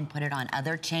off and put it on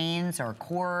other chains or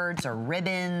cords or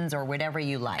ribbons or whatever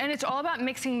you like. And it's all about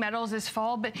mixing metals this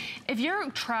fall, but if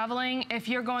you're traveling, if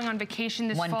you're going on vacation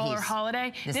this fall or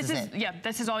holiday,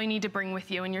 this is all you need to bring with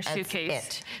you in your suitcase.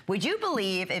 That's it. Would you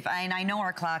believe, and I know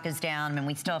our clock is down and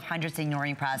we still have hundreds in the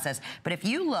ordering process, but if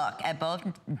you look at both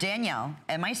Danielle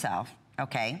and myself,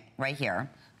 okay, right here,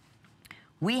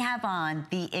 we have on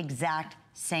the exact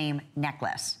same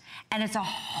necklace. And it's a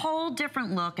whole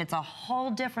different look. It's a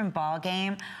whole different ball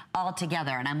game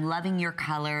altogether. And I'm loving your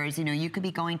colors. You know, you could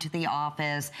be going to the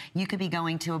office. You could be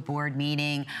going to a board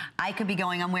meeting. I could be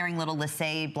going, I'm wearing little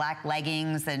Lissé black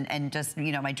leggings and just,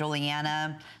 you know, my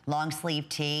Juliana long sleeve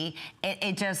tee.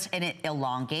 It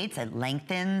elongates, it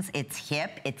lengthens, it's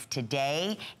hip, it's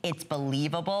today, it's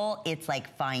believable, it's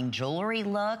like fine jewelry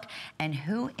look. And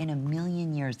who in a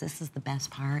million years, this is the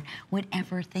best part, would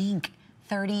ever think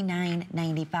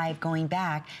 $39.95 going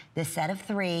back. The set of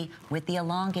 3 with the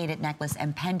elongated necklace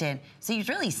and pendant. So you're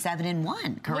really 7 in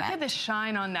 1, correct? Look at the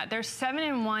shine on that. There's 7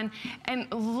 in 1,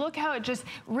 and look how it just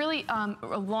really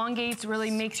elongates, really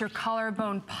makes your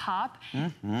collarbone pop.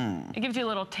 It gives you a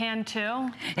little tan too.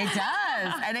 It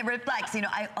does, and it reflects. You know,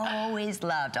 I always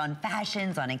loved on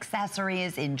fashions, on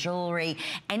accessories, in jewelry,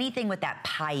 anything with that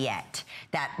paillette,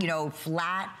 that, you know,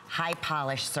 flat, high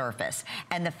polished surface.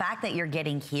 And the fact that you're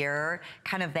getting here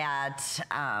kind of that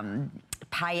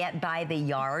paillette by the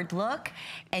yard look,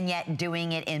 and yet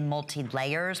doing it in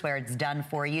multi-layers where it's done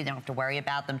for you. You don't have to worry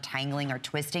about them tangling or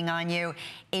twisting on you.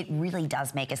 It really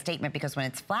does make a statement, because when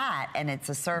it's flat and it's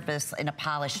a surface in a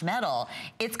polished metal,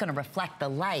 it's gonna reflect the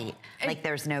light like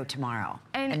there's no tomorrow.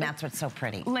 And that's what's so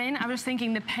pretty. Lynn, I was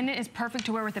thinking the pendant is perfect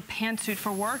to wear with a pantsuit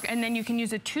for work, and then you can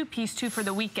use a 2-piece too for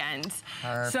the weekends.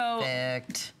 Perfect. So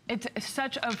it's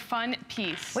such a fun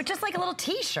piece. Which is like a little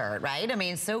t-shirt, right? I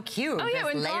mean, so cute. Oh yeah,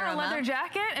 just and throw on a leather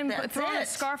jacket and throw on a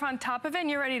scarf on top of it, and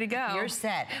you're ready to go. You're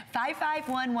set.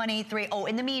 551-183. Oh,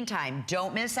 in the meantime,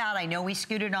 don't miss out. I know we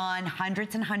scooted on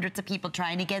hundreds and hundreds of people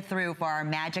trying to get through for our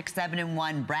Magic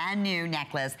 7-in-1 brand new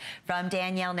necklace from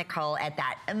Danielle Nicole at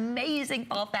that amazing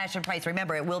fall fashion price.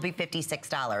 Remember, it will be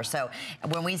 $56. So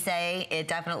when we say it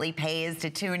definitely pays to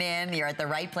tune in, you're at the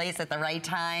right place at the right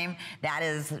time, that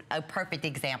is a perfect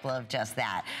example of just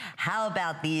that. How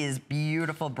about these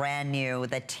beautiful brand new,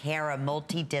 the Terra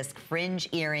multi-disc fringe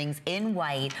earrings in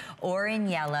white or in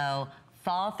yellow,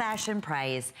 fall fashion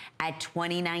price at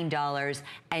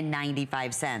 $29.95.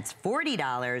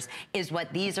 $40 is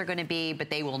what these are gonna be, but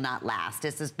they will not last.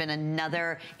 This has been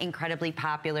another incredibly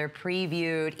popular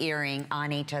previewed earring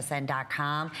on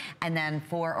hsn.com. And then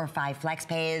 4 or 5 flex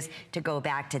pays to go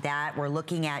back to that. We're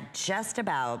looking at just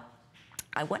about,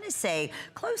 I want to say,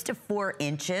 close to 4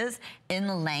 inches in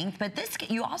the length, but this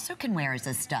you also can wear as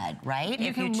a stud, right?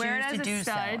 You can wear it as a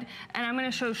stud, and I'm going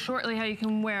to show shortly how you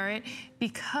can wear it,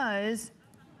 because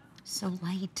so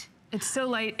light. It's so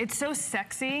light. It's so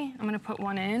sexy. I'm going to put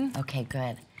one in. Okay,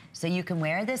 good. So you can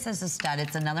wear this as a stud.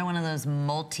 It's another one of those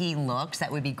multi-looks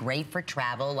that would be great for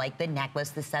travel, like the necklace,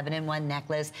 the 7-in-1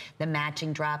 necklace, the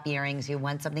matching drop earrings. You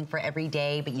want something for every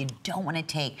day, but you don't want to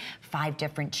take 5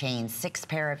 different chains, 6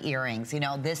 pair of earrings. You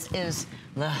know, this is,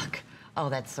 look. Oh,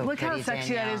 that's so pretty, Look how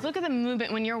sexy that is. Look at the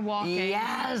movement when you're walking.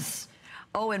 Yes.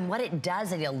 Oh, and what it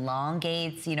does, it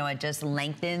elongates, you know, it just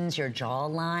lengthens your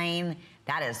jawline.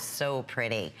 That is so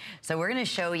pretty. So we're gonna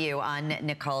show you on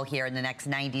Nicole here in the next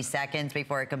 90 seconds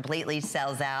before it completely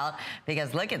sells out,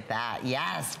 because look at that.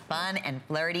 Yes, fun and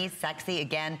flirty, sexy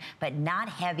again, but not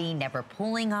heavy, never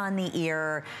pulling on the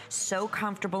ear, so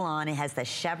comfortable on. It has the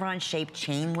chevron-shaped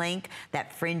chain link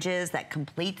that fringes, that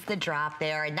completes the drop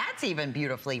there, and that's even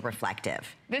beautifully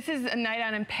reflective. This is a night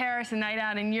out in Paris, a night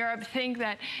out in Europe. Think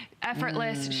that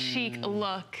effortless, chic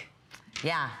look.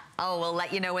 Yeah. Oh, we'll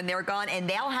let you know when they're gone. And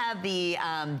they'll have the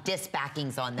disc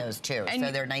backings on those too, and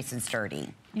so they're nice and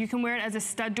sturdy. You can wear it as a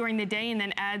stud during the day and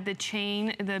then add the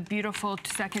chain, the beautiful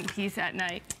second piece at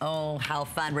night. Oh, how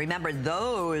fun. Remember,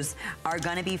 those are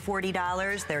gonna be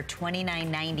 $40. They're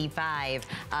 $29.95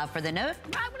 for the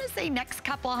I'm gonna say next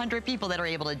couple hundred people that are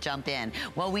able to jump in.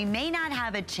 Well, we may not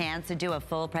have a chance to do a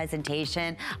full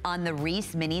presentation on the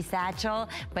Reese mini satchel,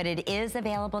 but it is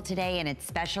available today, and it's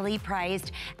specially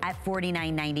priced at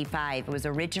 $49.95. It was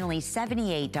originally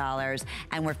 $78,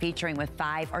 and we're featuring with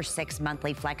 5 or 6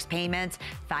 monthly flex payments.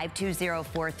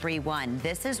 520431.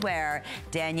 This is where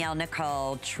Danielle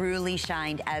Nicole truly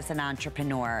shined as an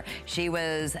entrepreneur. She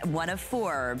was one of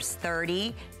Forbes'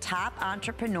 30 top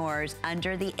entrepreneurs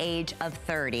under the age of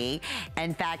 30.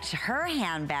 In fact, her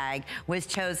handbag was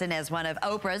chosen as one of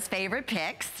Oprah's favorite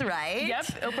picks, right? Yep,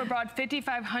 Oprah brought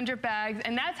 5,500 bags,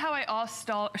 and that's how I all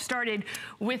started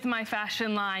with my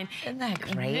fashion line. Isn't that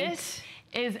great? This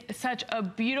is such a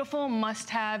beautiful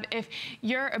must-have. If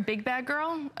you're a big bag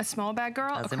girl, a small bag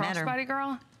girl, a crossbody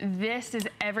girl, this is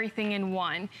everything in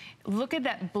one. Look at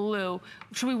that blue.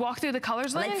 Should we walk through the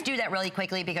colors, Lynn? Let's do that really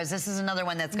quickly, because this is another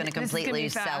one that's going to completely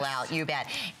sell out. You bet.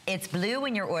 It's blue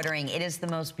when you're ordering. It is the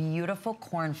most beautiful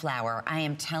cornflower. I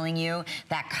am telling you,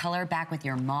 that color back with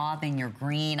your mauve and your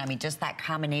green, I mean, just that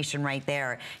combination right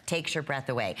there takes your breath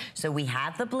away. So we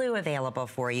have the blue available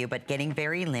for you, but getting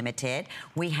very limited.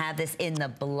 We have this in the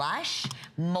blush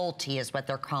multi is what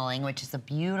they're calling, which is a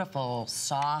beautiful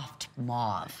soft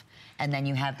mauve. And then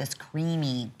you have this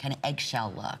creamy kind of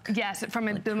eggshell look. Yes,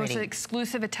 from the most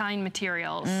exclusive Italian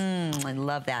materials. I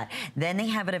love that. Then they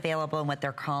have it available in what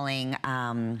they're calling,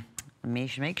 let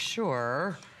me make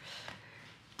sure.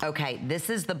 Okay, this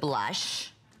is the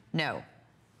blush. No,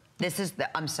 this is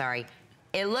the, I'm sorry.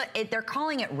 They're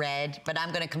calling it red, but I'm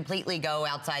going to completely go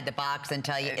outside the box and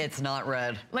tell you it's not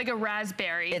red. Like a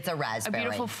raspberry. It's a raspberry. A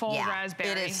beautiful full raspberry.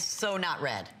 It is so not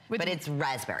red, but it's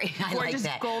raspberry. I like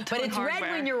that. Gold tone but it's hardware.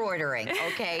 red when you're ordering,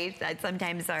 okay?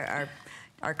 Sometimes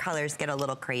our colors get a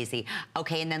little crazy.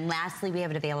 Okay, and then lastly, we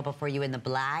have it available for you in the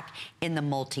black, in the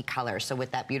multicolor. So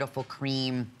with that beautiful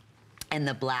cream and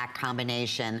the black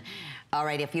combination. All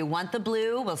right, if you want the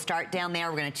blue, we'll start down there.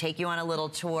 We're gonna take you on a little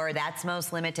tour. That's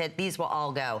most limited. These will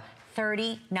all go.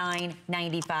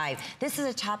 $39.95. This is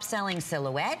a top-selling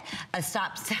silhouette.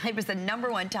 It was the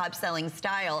 #1 top-selling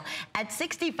style at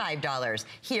 $65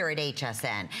 here at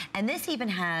HSN. And this even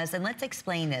has, and let's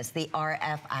explain this, the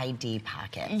RFID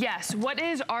pocket. Yes, what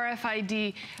is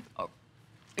RFID?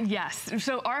 Yes,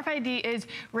 so RFID is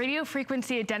radio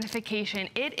frequency identification.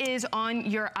 It is on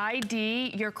your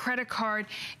ID, your credit card,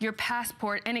 your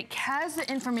passport, and it has the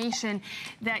information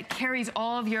that carries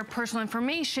all of your personal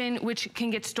information, which can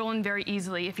get stolen very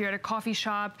easily. If you're at a coffee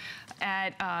shop,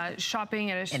 at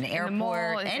shopping at an airport, in the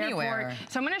mall, anywhere.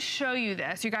 Airport. So I'm gonna show you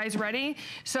this. You guys ready?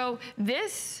 So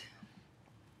this,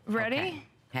 ready? Okay.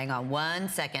 Hang on 1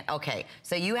 second. Okay,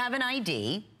 so you have an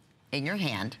ID in your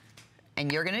hand. And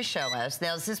you're gonna show us,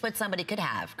 now this is what somebody could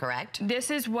have, correct?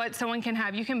 This is what someone can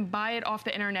have. You can buy it off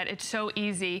the internet. It's so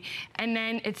easy. And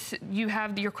then you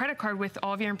have your credit card with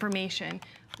all of your information.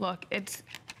 Look,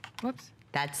 whoops.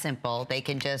 That's simple. They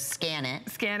can just scan it.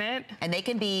 Scan it. And they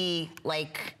can be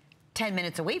like 10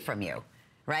 minutes away from you,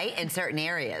 right? In certain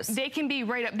areas. They can be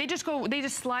right up. They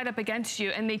just slide up against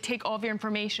you and they take all of your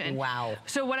information. Wow.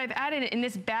 So what I've added in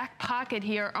this back pocket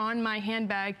here on my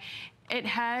handbag, it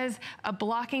has a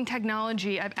blocking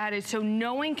technology I've added, so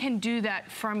no one can do that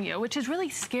from you, which is really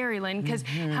scary, Lynn, because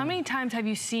how many times have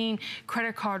you seen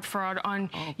credit card fraud on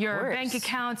your bank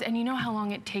accounts, and you know how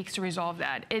long it takes to resolve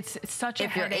that? It's such a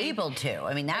headache. If you're able to.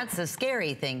 I mean, that's the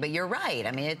scary thing, but you're right.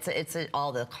 I mean, it's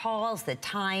all the calls, the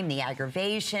time, the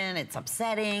aggravation, it's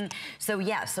upsetting. So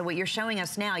yeah, so what you're showing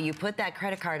us now, you put that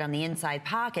credit card on the inside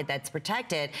pocket that's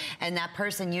protected, and that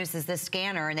person uses this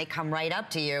scanner and they come right up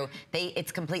to you,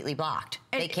 it's completely blocked.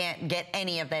 They can't get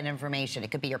any of that information.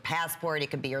 It could be your passport, it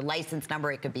could be your license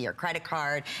number, it could be your credit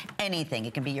card, anything.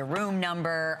 It can be your room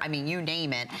number, I mean, you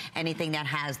name it, anything that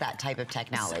has that type of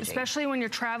technology. Especially when you're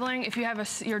traveling, if you have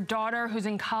your daughter who's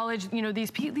in college, you know,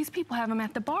 these people have them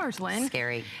at the bars, Lynn.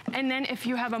 Scary. And then if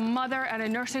you have a mother at a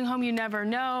nursing home, you never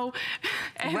know.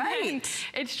 Right.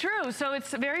 It's true, so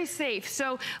it's very safe.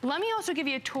 So let me also give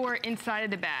you a tour inside of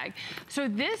the bag. So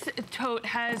this tote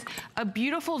has a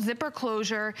beautiful zipper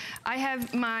closure. I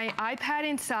have my iPad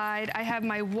inside. I have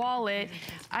my wallet.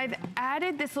 I've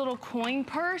added this little coin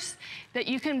purse that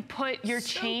you can put your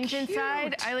change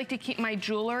inside. I like to keep my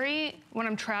jewelry when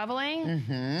I'm traveling.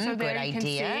 So there you can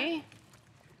see.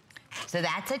 So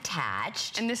that's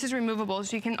attached. And this is removable,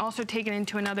 so you can also take it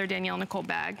into another Danielle Nicole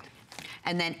bag.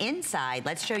 And then inside,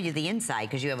 let's show you the inside,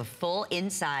 because you have a full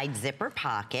inside zipper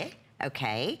pocket.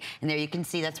 Okay, and there you can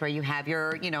see that's where you have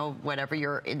your, you know,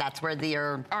 whatever that's where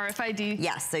your RFID.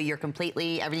 Yes, so you're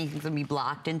completely, everything's gonna be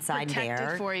blocked inside there.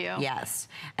 Protected for you. Yes,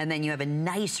 and then you have a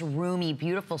nice, roomy,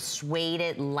 beautiful,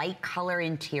 suede, light color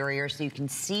interior, so you can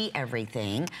see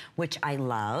everything, which I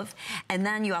love. And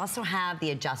then you also have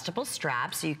the adjustable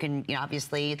strap, so you can, you know,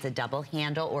 obviously it's a double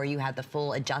handle, or you have the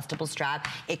full adjustable strap.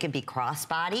 It can be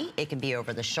crossbody, it can be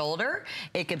over the shoulder,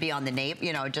 it could be on the nape,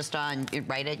 you know, just on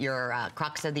right at your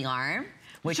crux of the arm.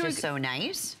 Which is so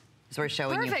nice. So we're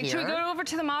showing you here. Perfect. Should we go over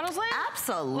to the models, Lynn?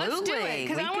 Absolutely. Let's do it,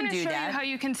 because I want to show you how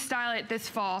you can style it this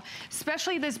fall,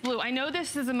 especially this blue. I know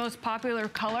this is the most popular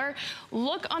color.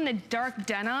 Look on the dark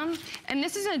denim, and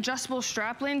this is an adjustable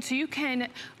strap, Lynn, so you can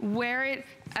wear it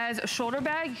as a shoulder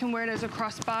bag. You can wear it as a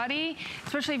crossbody,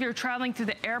 especially if you're traveling through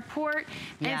the airport.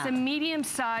 And it's a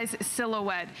medium-sized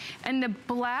silhouette. And the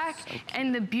black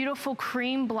and the beautiful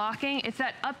cream blocking, it's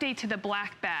that update to the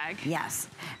black bag. Yes.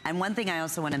 And one thing I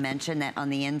also want to mention that on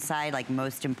the inside, like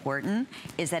most important,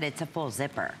 is that it's a full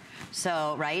zipper.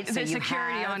 So, right? So the you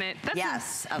security have, on it.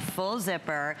 Yes, a full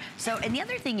zipper. So, and the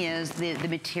other thing is the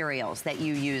materials that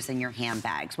you use in your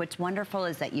handbags. What's wonderful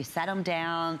is that you set them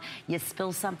down, you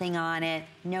spill something on it,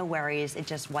 no worries. It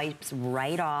just wipes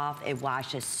right off. It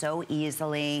washes so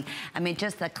easily. I mean,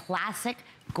 just the classic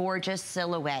gorgeous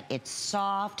silhouette. It's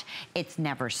soft, it's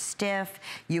never stiff.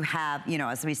 You have, you know,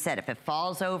 as we said, if it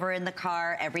falls over in the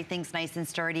car, everything's nice and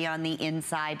sturdy on the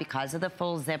inside because of the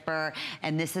full zipper.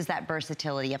 And this is that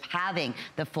versatility of having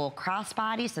the full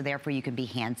crossbody, so therefore you can be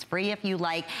hands-free if you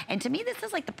like. And to me, this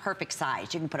is like the perfect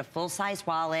size. You can put a full-size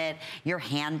wallet, your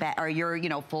handbag, or your, you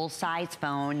know, full-size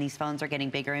phone. These phones are getting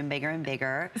bigger and bigger and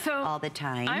bigger all the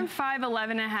time. I'm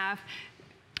 5'11" and a half.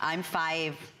 I'm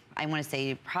I want to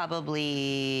say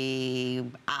probably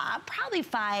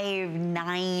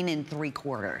 5'9"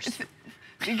 3/4.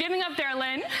 You're getting up there,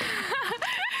 Lynn.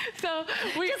 So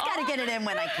we just got to get it in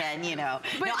when I can, you know.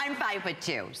 But no, I'm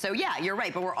 5'2", so yeah, you're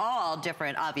right. But we're all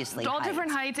different, obviously. All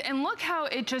different heights, and look how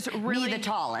it just really. Me, the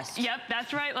tallest. Yep,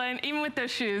 that's right, Lynn. Even with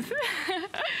those shoes.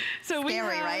 So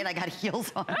scary, right? I got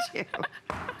heels on too.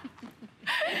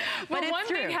 But one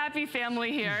big happy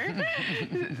family here.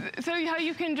 So how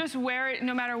you can just wear it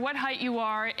no matter what height you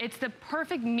are. It's the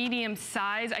perfect medium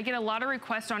size. I get a lot of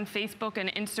requests on Facebook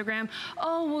and Instagram.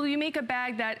 Oh, will you make a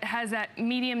bag that has that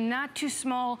medium, not too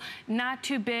small, not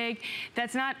too big,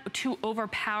 that's not too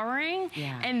overpowering?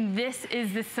 Yeah. And this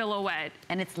is the silhouette.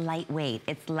 And it's lightweight.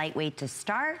 It's lightweight to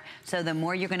start. So the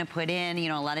more you're going to put in, you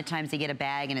know, a lot of times you get a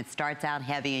bag and it starts out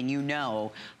heavy and you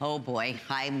know, oh boy,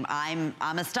 I'm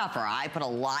a stuffer. I put a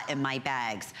lot in my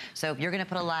bags. So if you're gonna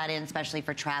put a lot in, especially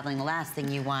for traveling, the last thing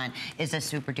you want is a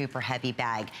super duper heavy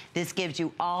bag. This gives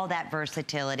you all that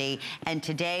versatility. And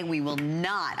today we will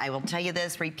not, I will tell you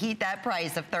this, repeat that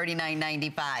price of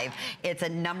 $39.95. It's a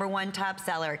 #1 top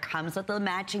seller. It comes with a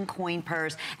matching coin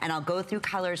purse. And I'll go through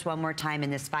colors one more time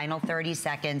in this final 30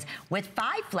 seconds. With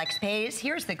 5 flex pays,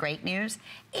 here's the great news.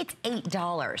 It's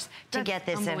 $8 to get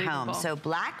this at home. So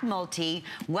black multi,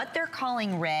 what they're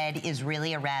calling red is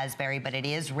really a raspberry, but it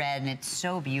is red and it's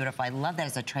so beautiful. I love that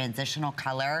as a transitional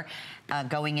color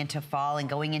going into fall and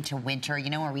going into winter, you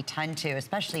know, where we tend to,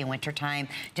 especially in wintertime,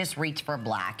 just reach for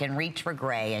black and reach for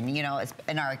gray and, you know,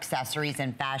 in our accessories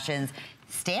and fashions,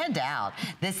 stand out.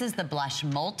 This is the blush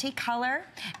multicolor.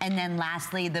 And then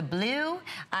lastly, the blue,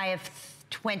 I have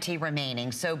 20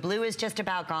 remaining. So blue is just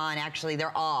about gone. Actually,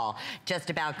 they're all just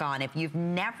about gone. If you've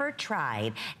never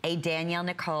tried a Danielle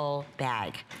Nicole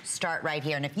bag, start right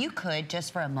here. And if you could,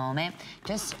 just for a moment,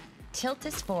 just tilt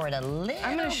this forward a little bit.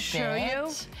 I'm gonna show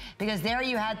you. Because there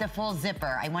you had the full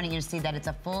zipper. I wanted you to see that it's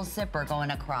a full zipper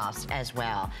going across as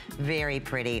well. Very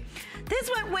pretty. This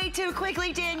went way too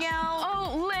quickly, Danielle.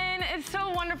 Oh, Lynn, it's so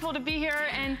wonderful to be here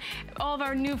and all of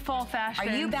our new fall fashion.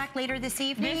 Are you back later this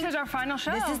evening? This is our final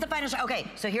show. This is the final show.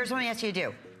 Okay, so here's what I ask you to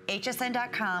do.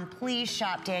 HSN.com, please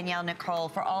shop Danielle Nicole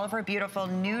for all of her beautiful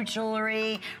new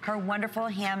jewelry, her wonderful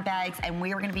handbags, and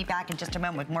we are going to be back in just a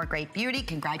moment with more great beauty.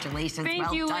 Congratulations.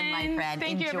 Well done, my friend.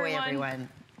 Enjoy, everyone.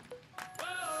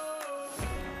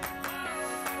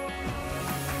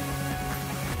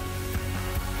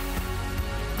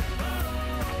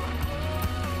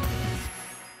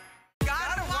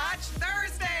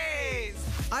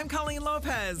 I'm Colleen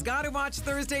Lopez. Gotta Watch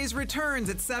Thursdays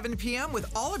returns at 7 p.m.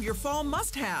 with all of your fall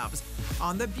must-haves.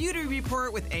 On the Beauty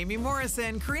Report with Amy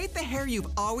Morrison, create the hair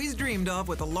you've always dreamed of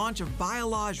with the launch of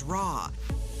Biolage Raw.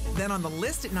 Then on the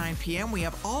list at 9 p.m., we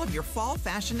have all of your fall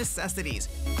fashion necessities.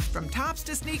 From tops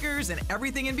to sneakers and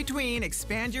everything in between,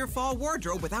 expand your fall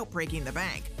wardrobe without breaking the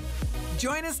bank.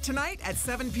 Join us tonight at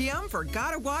 7 p.m. for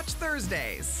Gotta Watch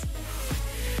Thursdays.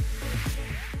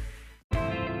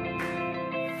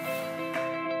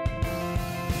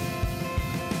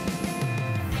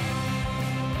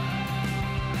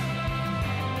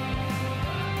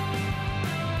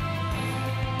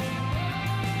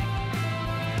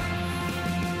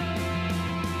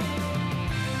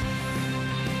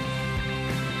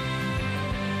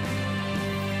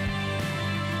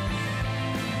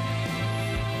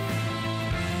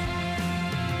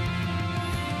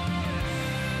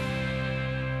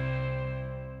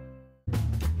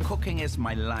 Cooking is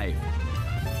my life.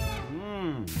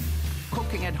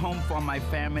 Cooking at home for my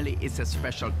family is a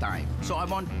special time. So I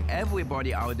want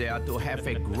everybody out there to have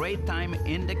a great time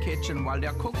in the kitchen while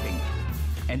they're cooking.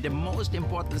 And the most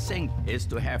important thing is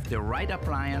to have the right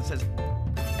appliances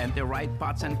and the right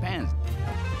pots and pans.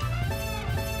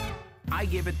 I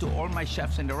give it to all my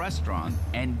chefs in the restaurant,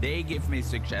 and they give me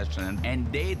suggestions,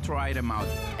 and they try them out.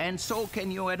 And so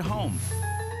can you at home.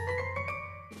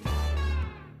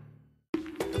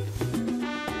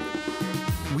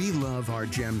 We love our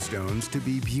gemstones to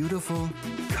be beautiful,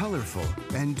 colorful,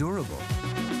 and durable.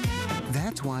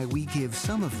 That's why we give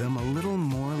some of them a little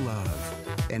more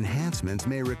love. Enhancements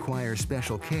may require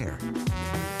special care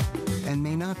and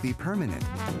may not be permanent,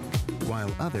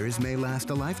 while others may last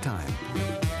a lifetime.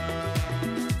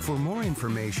 For more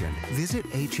information, visit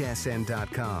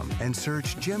hsn.com and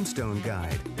search Gemstone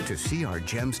Guide to see our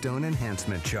gemstone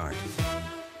enhancement chart.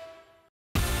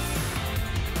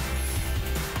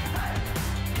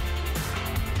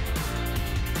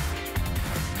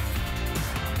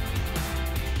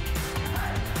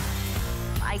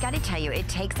 I got to tell you, it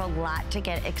takes a lot to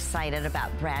get excited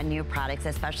about brand new products,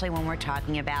 especially when we're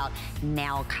talking about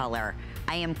nail color.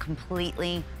 I am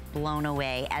completely blown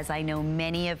away, as I know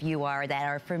many of you are that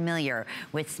are familiar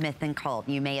with Smith & Colt.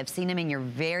 You may have seen them in your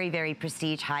very, very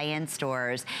prestige high-end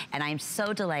stores, and I'm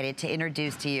so delighted to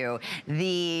introduce to you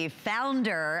the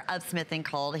founder of Smith &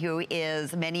 Colt, who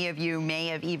is, many of you may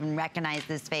have even recognized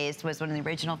this face, was one of the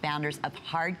original founders of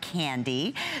Hard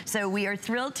Candy. So we are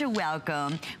thrilled to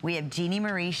welcome, we have Jeannie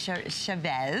Marie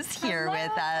Chavez here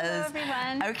with us. Hello,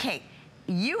 everyone. Okay.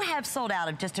 You have sold out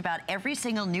of just about every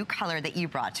single new color that you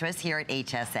brought to us here at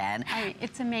HSN.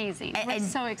 It's amazing. We're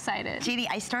so excited. Jeannie,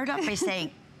 I started off by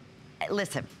saying,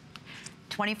 listen,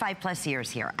 25 plus years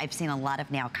here, I've seen a lot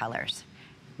of nail colors.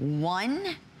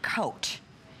 One coat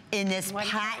in this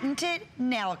patented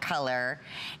nail color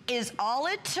is all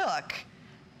it took,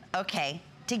 okay,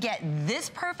 to get this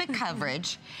perfect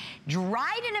coverage,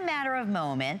 dried in a matter of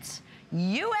moments,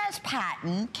 U.S.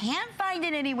 patent, can't find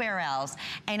it anywhere else.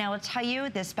 And I will tell you,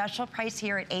 this special price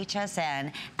here at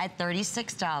HSN at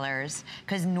 $36,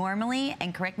 because normally,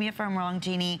 and correct me if I'm wrong,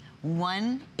 Jeannie,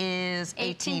 one is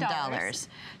 $18.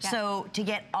 Yeah. So to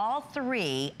get all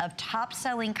three of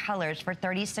top-selling colors for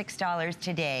 $36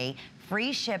 today,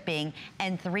 free shipping,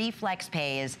 and 3 flex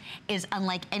pays is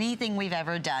unlike anything we've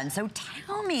ever done. So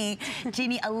tell me,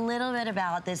 Jeannie, a little bit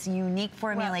about this unique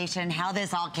formulation, how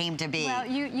this all came to be. Well,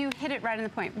 you hit it right on the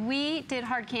point. We did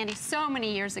Hard Candy so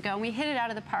many years ago, and we hit it out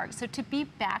of the park. So to be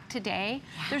back today,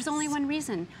 there's only one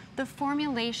reason. The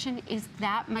formulation is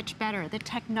that much better. The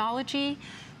technology,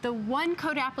 the one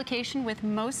coat application with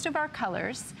most of our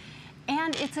colors,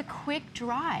 and it's a quick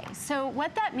dry. So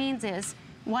what that means is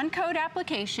one coat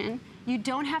application. You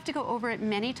don't have to go over it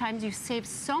many times. You save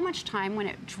so much time when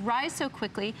it dries so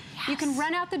quickly. Yes. You can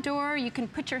run out the door, you can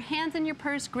put your hands in your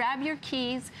purse, grab your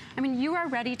keys. I mean, you are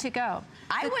ready to go.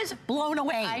 I was blown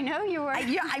away. I know you were.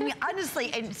 Yeah, I mean,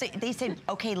 honestly, and so they said,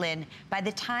 okay, Lynn, by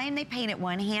the time they paint it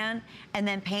one hand and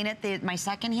then paint it my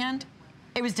second hand,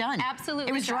 it was done.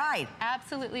 Absolutely. It was dried.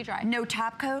 Absolutely dry. No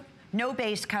top coat, no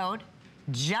base coat.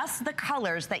 Just the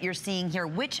colors that you're seeing here,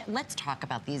 which, let's talk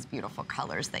about these beautiful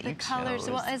colors that you chose. The colors,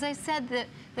 well, as I said,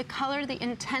 the color, the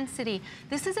intensity.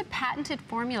 This is a patented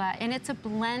formula, and it's a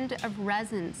blend of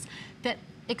resins that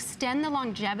extend the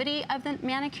longevity of the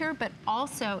manicure, but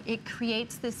also it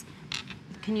creates this,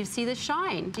 can you see the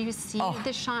shine? Do you see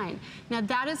the shine? Now,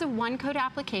 that is a one coat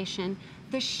application.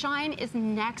 The shine is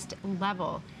next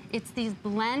level. It's these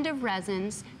blend of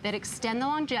resins that extend the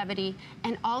longevity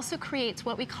and also creates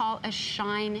what we call a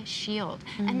shine shield.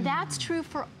 And that's true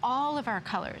for all of our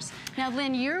colors. Now,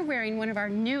 Lynn, you're wearing one of our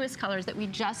newest colors that we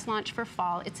just launched for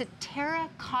fall. It's a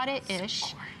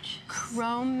terracotta-ish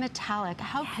chrome metallic.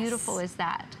 How beautiful is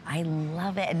that? I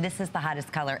love it. And this is the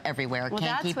hottest color everywhere. Well,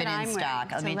 can't keep it in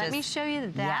stock. So let me show you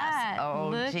that. Yes. Oh,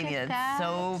 look Jeannie, at that's that.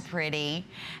 so pretty.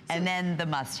 And then the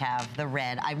must-have, the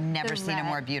red. I've never seen a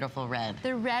more beautiful red.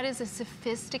 The red is a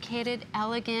sophisticated,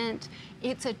 elegant,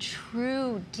 it's a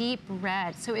true deep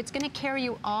red. So it's gonna carry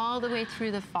you all the way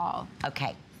through the fall.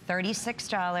 Okay.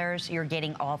 $36, you're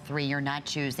getting all three, you're not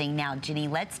choosing. Now, Jeannie,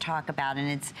 let's talk about, and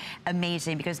it's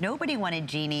amazing because nobody wanted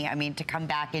Jeannie, I mean, to come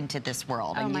back into this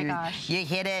world. Oh and my gosh. You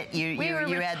hit it, you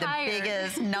had the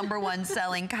biggest #1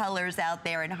 selling colors out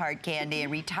there in Hard Candy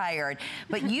and retired.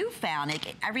 But you found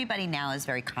it, everybody now is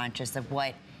very conscious of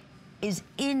what is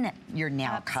in your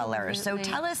nail color. So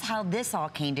tell us how this all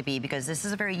came to be, because this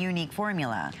is a very unique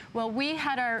formula. Well, we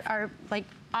had our like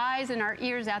eyes and our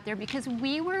ears out there because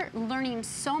we were learning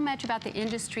so much about the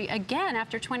industry. Again,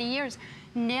 after 20 years,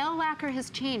 nail lacquer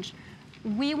has changed.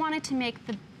 We wanted to make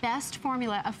the best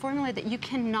formula, a formula that you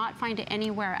cannot find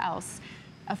anywhere else.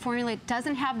 A formula that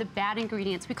doesn't have the bad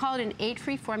ingredients. We call it an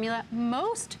 8-free formula.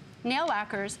 Most nail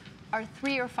lacquers are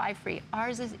 3 or 5 free.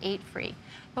 Ours is 8 free.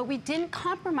 But we didn't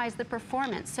compromise the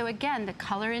performance. So again, the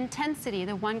color intensity,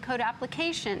 the one coat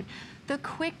application, the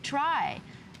quick dry.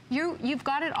 You've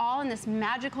got it all in this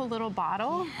magical little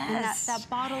bottle. Yes. And that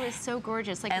bottle is so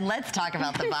gorgeous. Like, and let's talk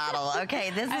about the bottle. Okay,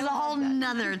 this is a whole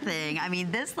nother thing. I mean,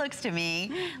 this looks to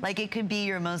me like it could be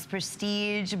your most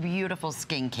prestige, beautiful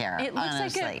skincare. It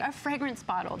looks like a fragrance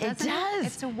bottle, doesn't it? Does.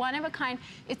 It's a one of a kind.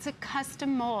 It's a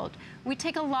custom mold. We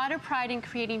take a lot of pride in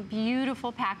creating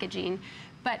beautiful packaging.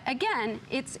 But again,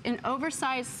 it's an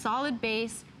oversized, solid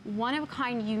base,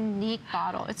 one-of-a-kind, unique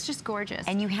bottle. It's just gorgeous.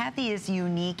 And you have these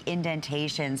unique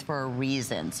indentations for a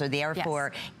reason. So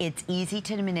therefore, it's easy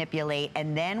to manipulate.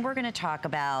 And then we're going to talk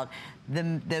about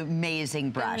the amazing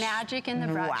brush. The magic in the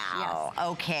brush. Wow. Yes.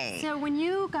 Okay. So when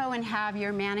you go and have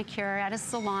your manicure at a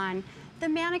salon, the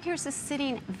manicurist is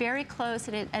sitting very close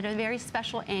at a very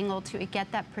special angle to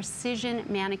get that precision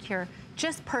manicure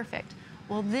just perfect.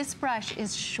 Well, this brush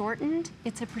is shortened.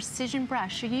 It's a precision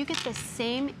brush, so you get the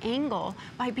same angle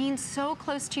by being so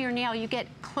close to your nail. You get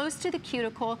close to the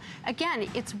cuticle. Again,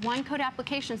 it's one coat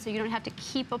application, so you don't have to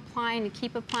keep applying and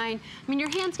keep applying. I mean, your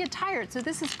hands get tired, so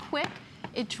this is quick.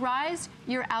 It dries,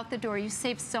 you're out the door. You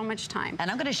save so much time. And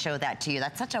I'm gonna show that to you.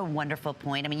 That's such a wonderful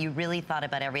point. I mean, you really thought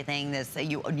about everything. This,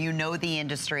 you know the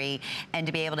industry, and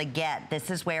to be able to get, this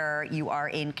is where you are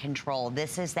in control.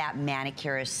 This is that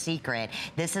manicurist secret.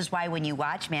 This is why when you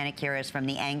watch manicurists from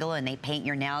the angle and they paint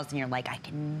your nails and you're like, I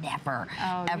can never,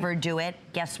 ever do it.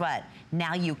 Guess what?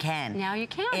 Now you can. Now you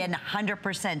can. And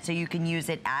 100%, so you can use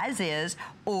it as is,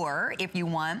 or if you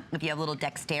want, if you have a little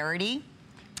dexterity,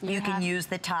 you can use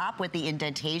the top with the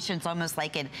indentation. It's almost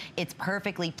like it's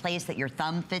perfectly placed, that your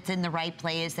thumb fits in the right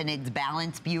place and it's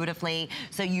balanced beautifully.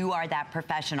 So you are that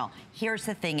professional. Here's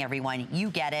the thing, everyone.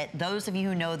 You get it. Those of you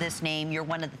who know this name, you're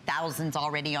one of the thousands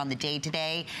already on the day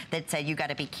today that said, you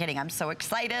gotta be kidding. I'm so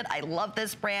excited. I love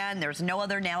this brand. There's no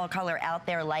other nail color out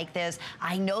there like this.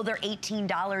 I know they're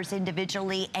 $18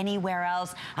 individually anywhere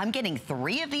else. I'm getting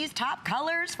 3 of these top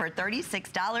colors for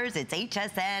 $36. It's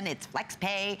HSN, it's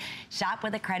FlexPay. Shop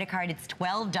with a credit card, it's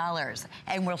 $12,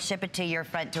 and we'll ship it to your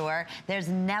front door. There's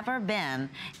never been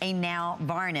a nail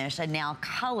varnish, a nail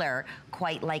color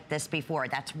quite like this before.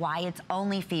 That's why it's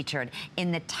only featured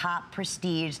in the top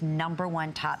prestige,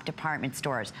 #1 top department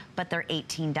stores, but they're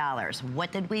 $18.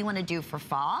 What did we want to do for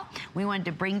fall? We wanted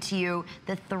to bring to you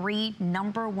the 3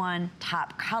 #1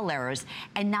 top colors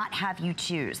and not have you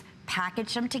choose.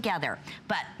 Package them together.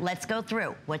 But let's go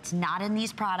through what's not in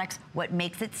these products, what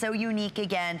makes it so unique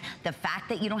again, the fact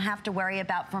that you don't have to worry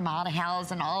about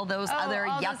formaldehydes and all those other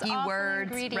yucky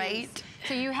words, right?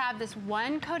 So you have this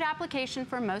one coat application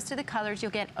for most of the colors.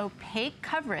 You'll get opaque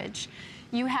coverage.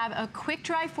 You have a quick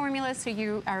dry formula, so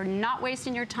you are not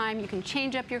wasting your time. You can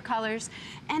change up your colors.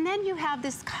 And then you have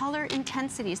this color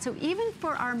intensity. So even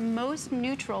for our most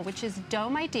neutral, which is Doe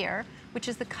My Dear, which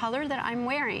is the color that I'm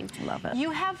wearing, love it,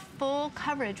 you have full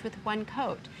coverage with one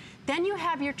coat. Then you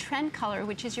have your trend color,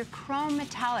 which is your chrome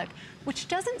metallic, which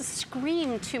doesn't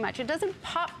scream too much. It doesn't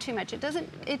pop too much. It doesn't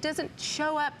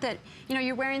show up that, you know,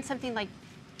 you're wearing something like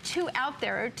too out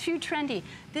there or too trendy.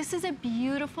 This is a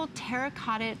beautiful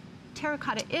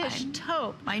terracotta-ish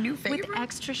taupe, my new favorite, with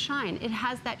extra shine. It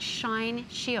has that shine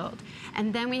shield.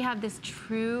 And then we have this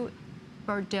true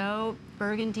Bordeaux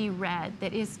burgundy red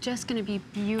that is just going to be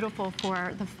beautiful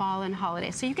for the fall and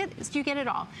holiday. So you get it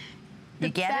all. You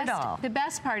get it all. The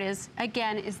best part is,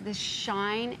 again, is this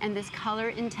shine and this color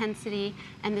intensity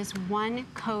and this one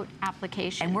coat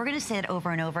application. And we're gonna say it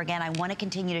over and over again. I wanna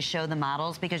continue to show the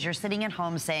models because you're sitting at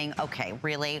home saying, okay,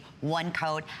 really, one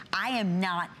coat? I am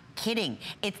not kidding.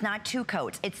 It's not 2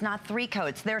 coats. It's not 3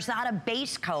 coats. There's not a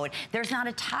base coat. There's not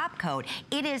a top coat.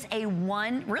 It is a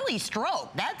one, really,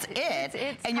 stroke. That's it.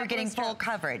 It's and you're getting full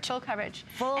coverage. Full coverage.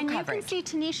 Full coverage. And you can see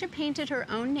Tanisha painted her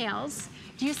own nails.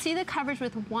 Do you see the coverage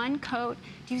with one coat?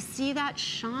 Do you see that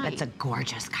shine? That's a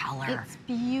gorgeous color. It's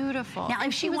beautiful. Now,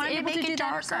 if she wanted to make it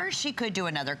darker, darker, she could do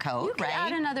another coat, you could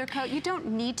add another coat. You don't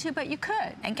need to, but you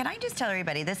could. And can I just tell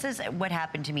everybody, this is what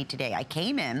happened to me today. I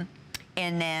came in,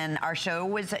 and then our show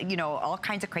was, you know, all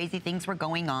kinds of crazy things were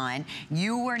going on.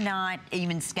 You were not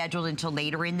even scheduled until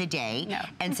later in the day. No.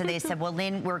 And so they said, well,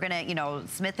 Lynn, we're gonna, you know,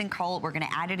 Smith and Colt, we're gonna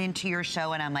add it into your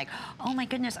show. And I'm like, oh my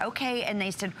goodness, okay. And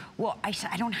they said, well, I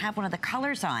don't have one of the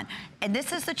colors on. And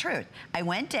this is the truth. I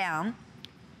went down,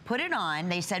 put it on.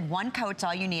 They said 1 coat's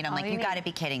all you need. I'm like, you gotta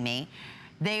be kidding me.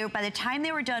 By the time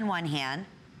they were done one hand,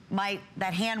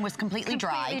 that hand was completely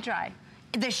dry. Completely dry.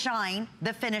 The shine,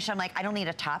 the finish, I'm like, I don't need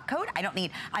a top coat.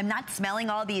 I'm not smelling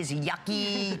all these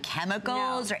yucky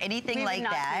chemicals or anything like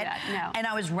that. No. And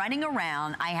I was running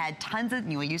around. I had tons of,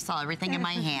 you saw everything in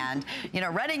my hand, you know,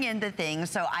 running into things.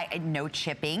 So no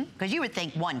chipping, because you would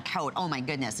think 1 coat, oh my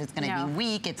goodness, it's gonna be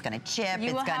weak, it's gonna chip,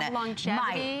 you will have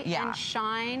longevity and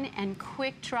shine and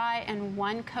quick dry and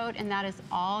 1 coat, and that is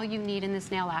all you need in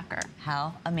this nail lacquer.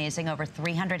 How amazing. Over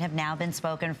 300 have now been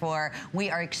spoken for. We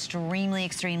are extremely,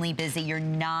 extremely busy. You're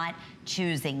not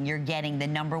choosing, you're getting the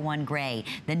 #1 gray,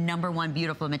 the #1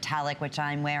 beautiful metallic, which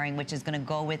I'm wearing, which is gonna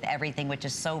go with everything, which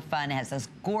is so fun. It has this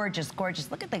gorgeous,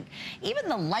 gorgeous, look at even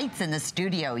the lights in the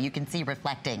studio you can see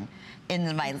reflecting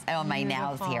on my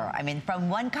nails here. I mean, from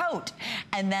 1 coat.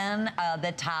 And then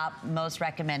the top, most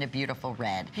recommended, beautiful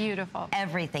red. Beautiful.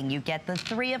 Everything. You get the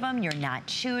 3 of them, you're not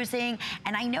choosing.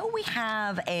 And I know we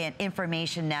have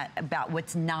information about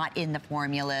what's not in the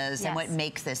formulas and what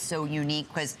makes this so unique,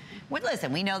 because,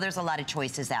 listen, we know there's a lot of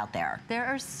choices out there. There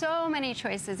are so many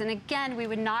choices. And again, we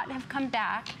would not have come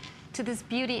back to this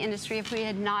beauty industry if we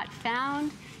had not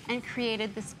found and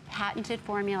created this patented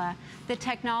formula. The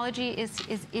technology is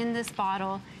in this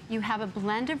bottle. You have a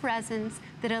blend of resins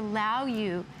that allow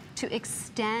you to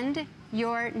extend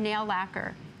your nail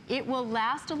lacquer. It will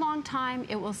last a long time,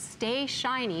 it will stay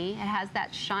shiny. It has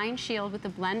that shine shield with the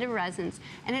blend of resins,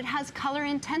 and it has color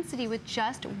intensity with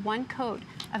just one coat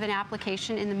of an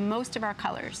application in most of our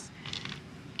colors.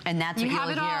 And that's what you'll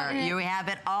hear. You have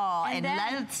it all. And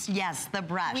let's, yes, the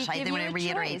brush. I want to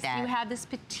reiterate that. You have this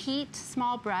petite,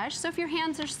 small brush. So if your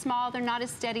hands are small, they're not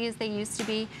as steady as they used to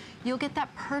be, you'll get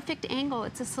that perfect angle.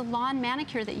 It's a salon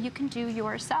manicure that you can do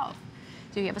yourself.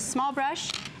 So you have a small brush,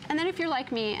 and then if you're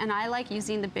like me, and I like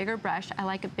using the bigger brush, I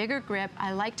like a bigger grip,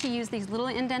 I like to use these little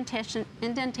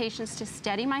indentations to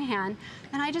steady my hand,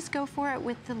 and I just go for it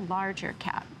with the larger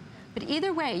cap. But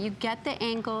either way, you get the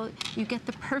angle, you get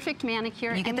the perfect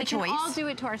manicure, you get the choice. We can all do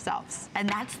it to ourselves. And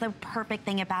that's the perfect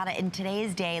thing about it. In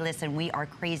today's day, listen, we are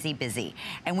crazy busy,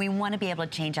 and we want to be able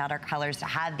to change out our colors to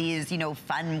have these, you know,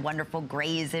 fun, wonderful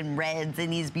grays and reds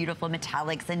and these beautiful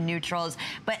metallics and neutrals.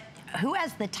 But who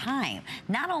has the time?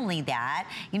 Not only that,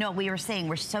 you know, we were saying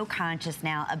we're so conscious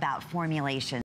now about formulation.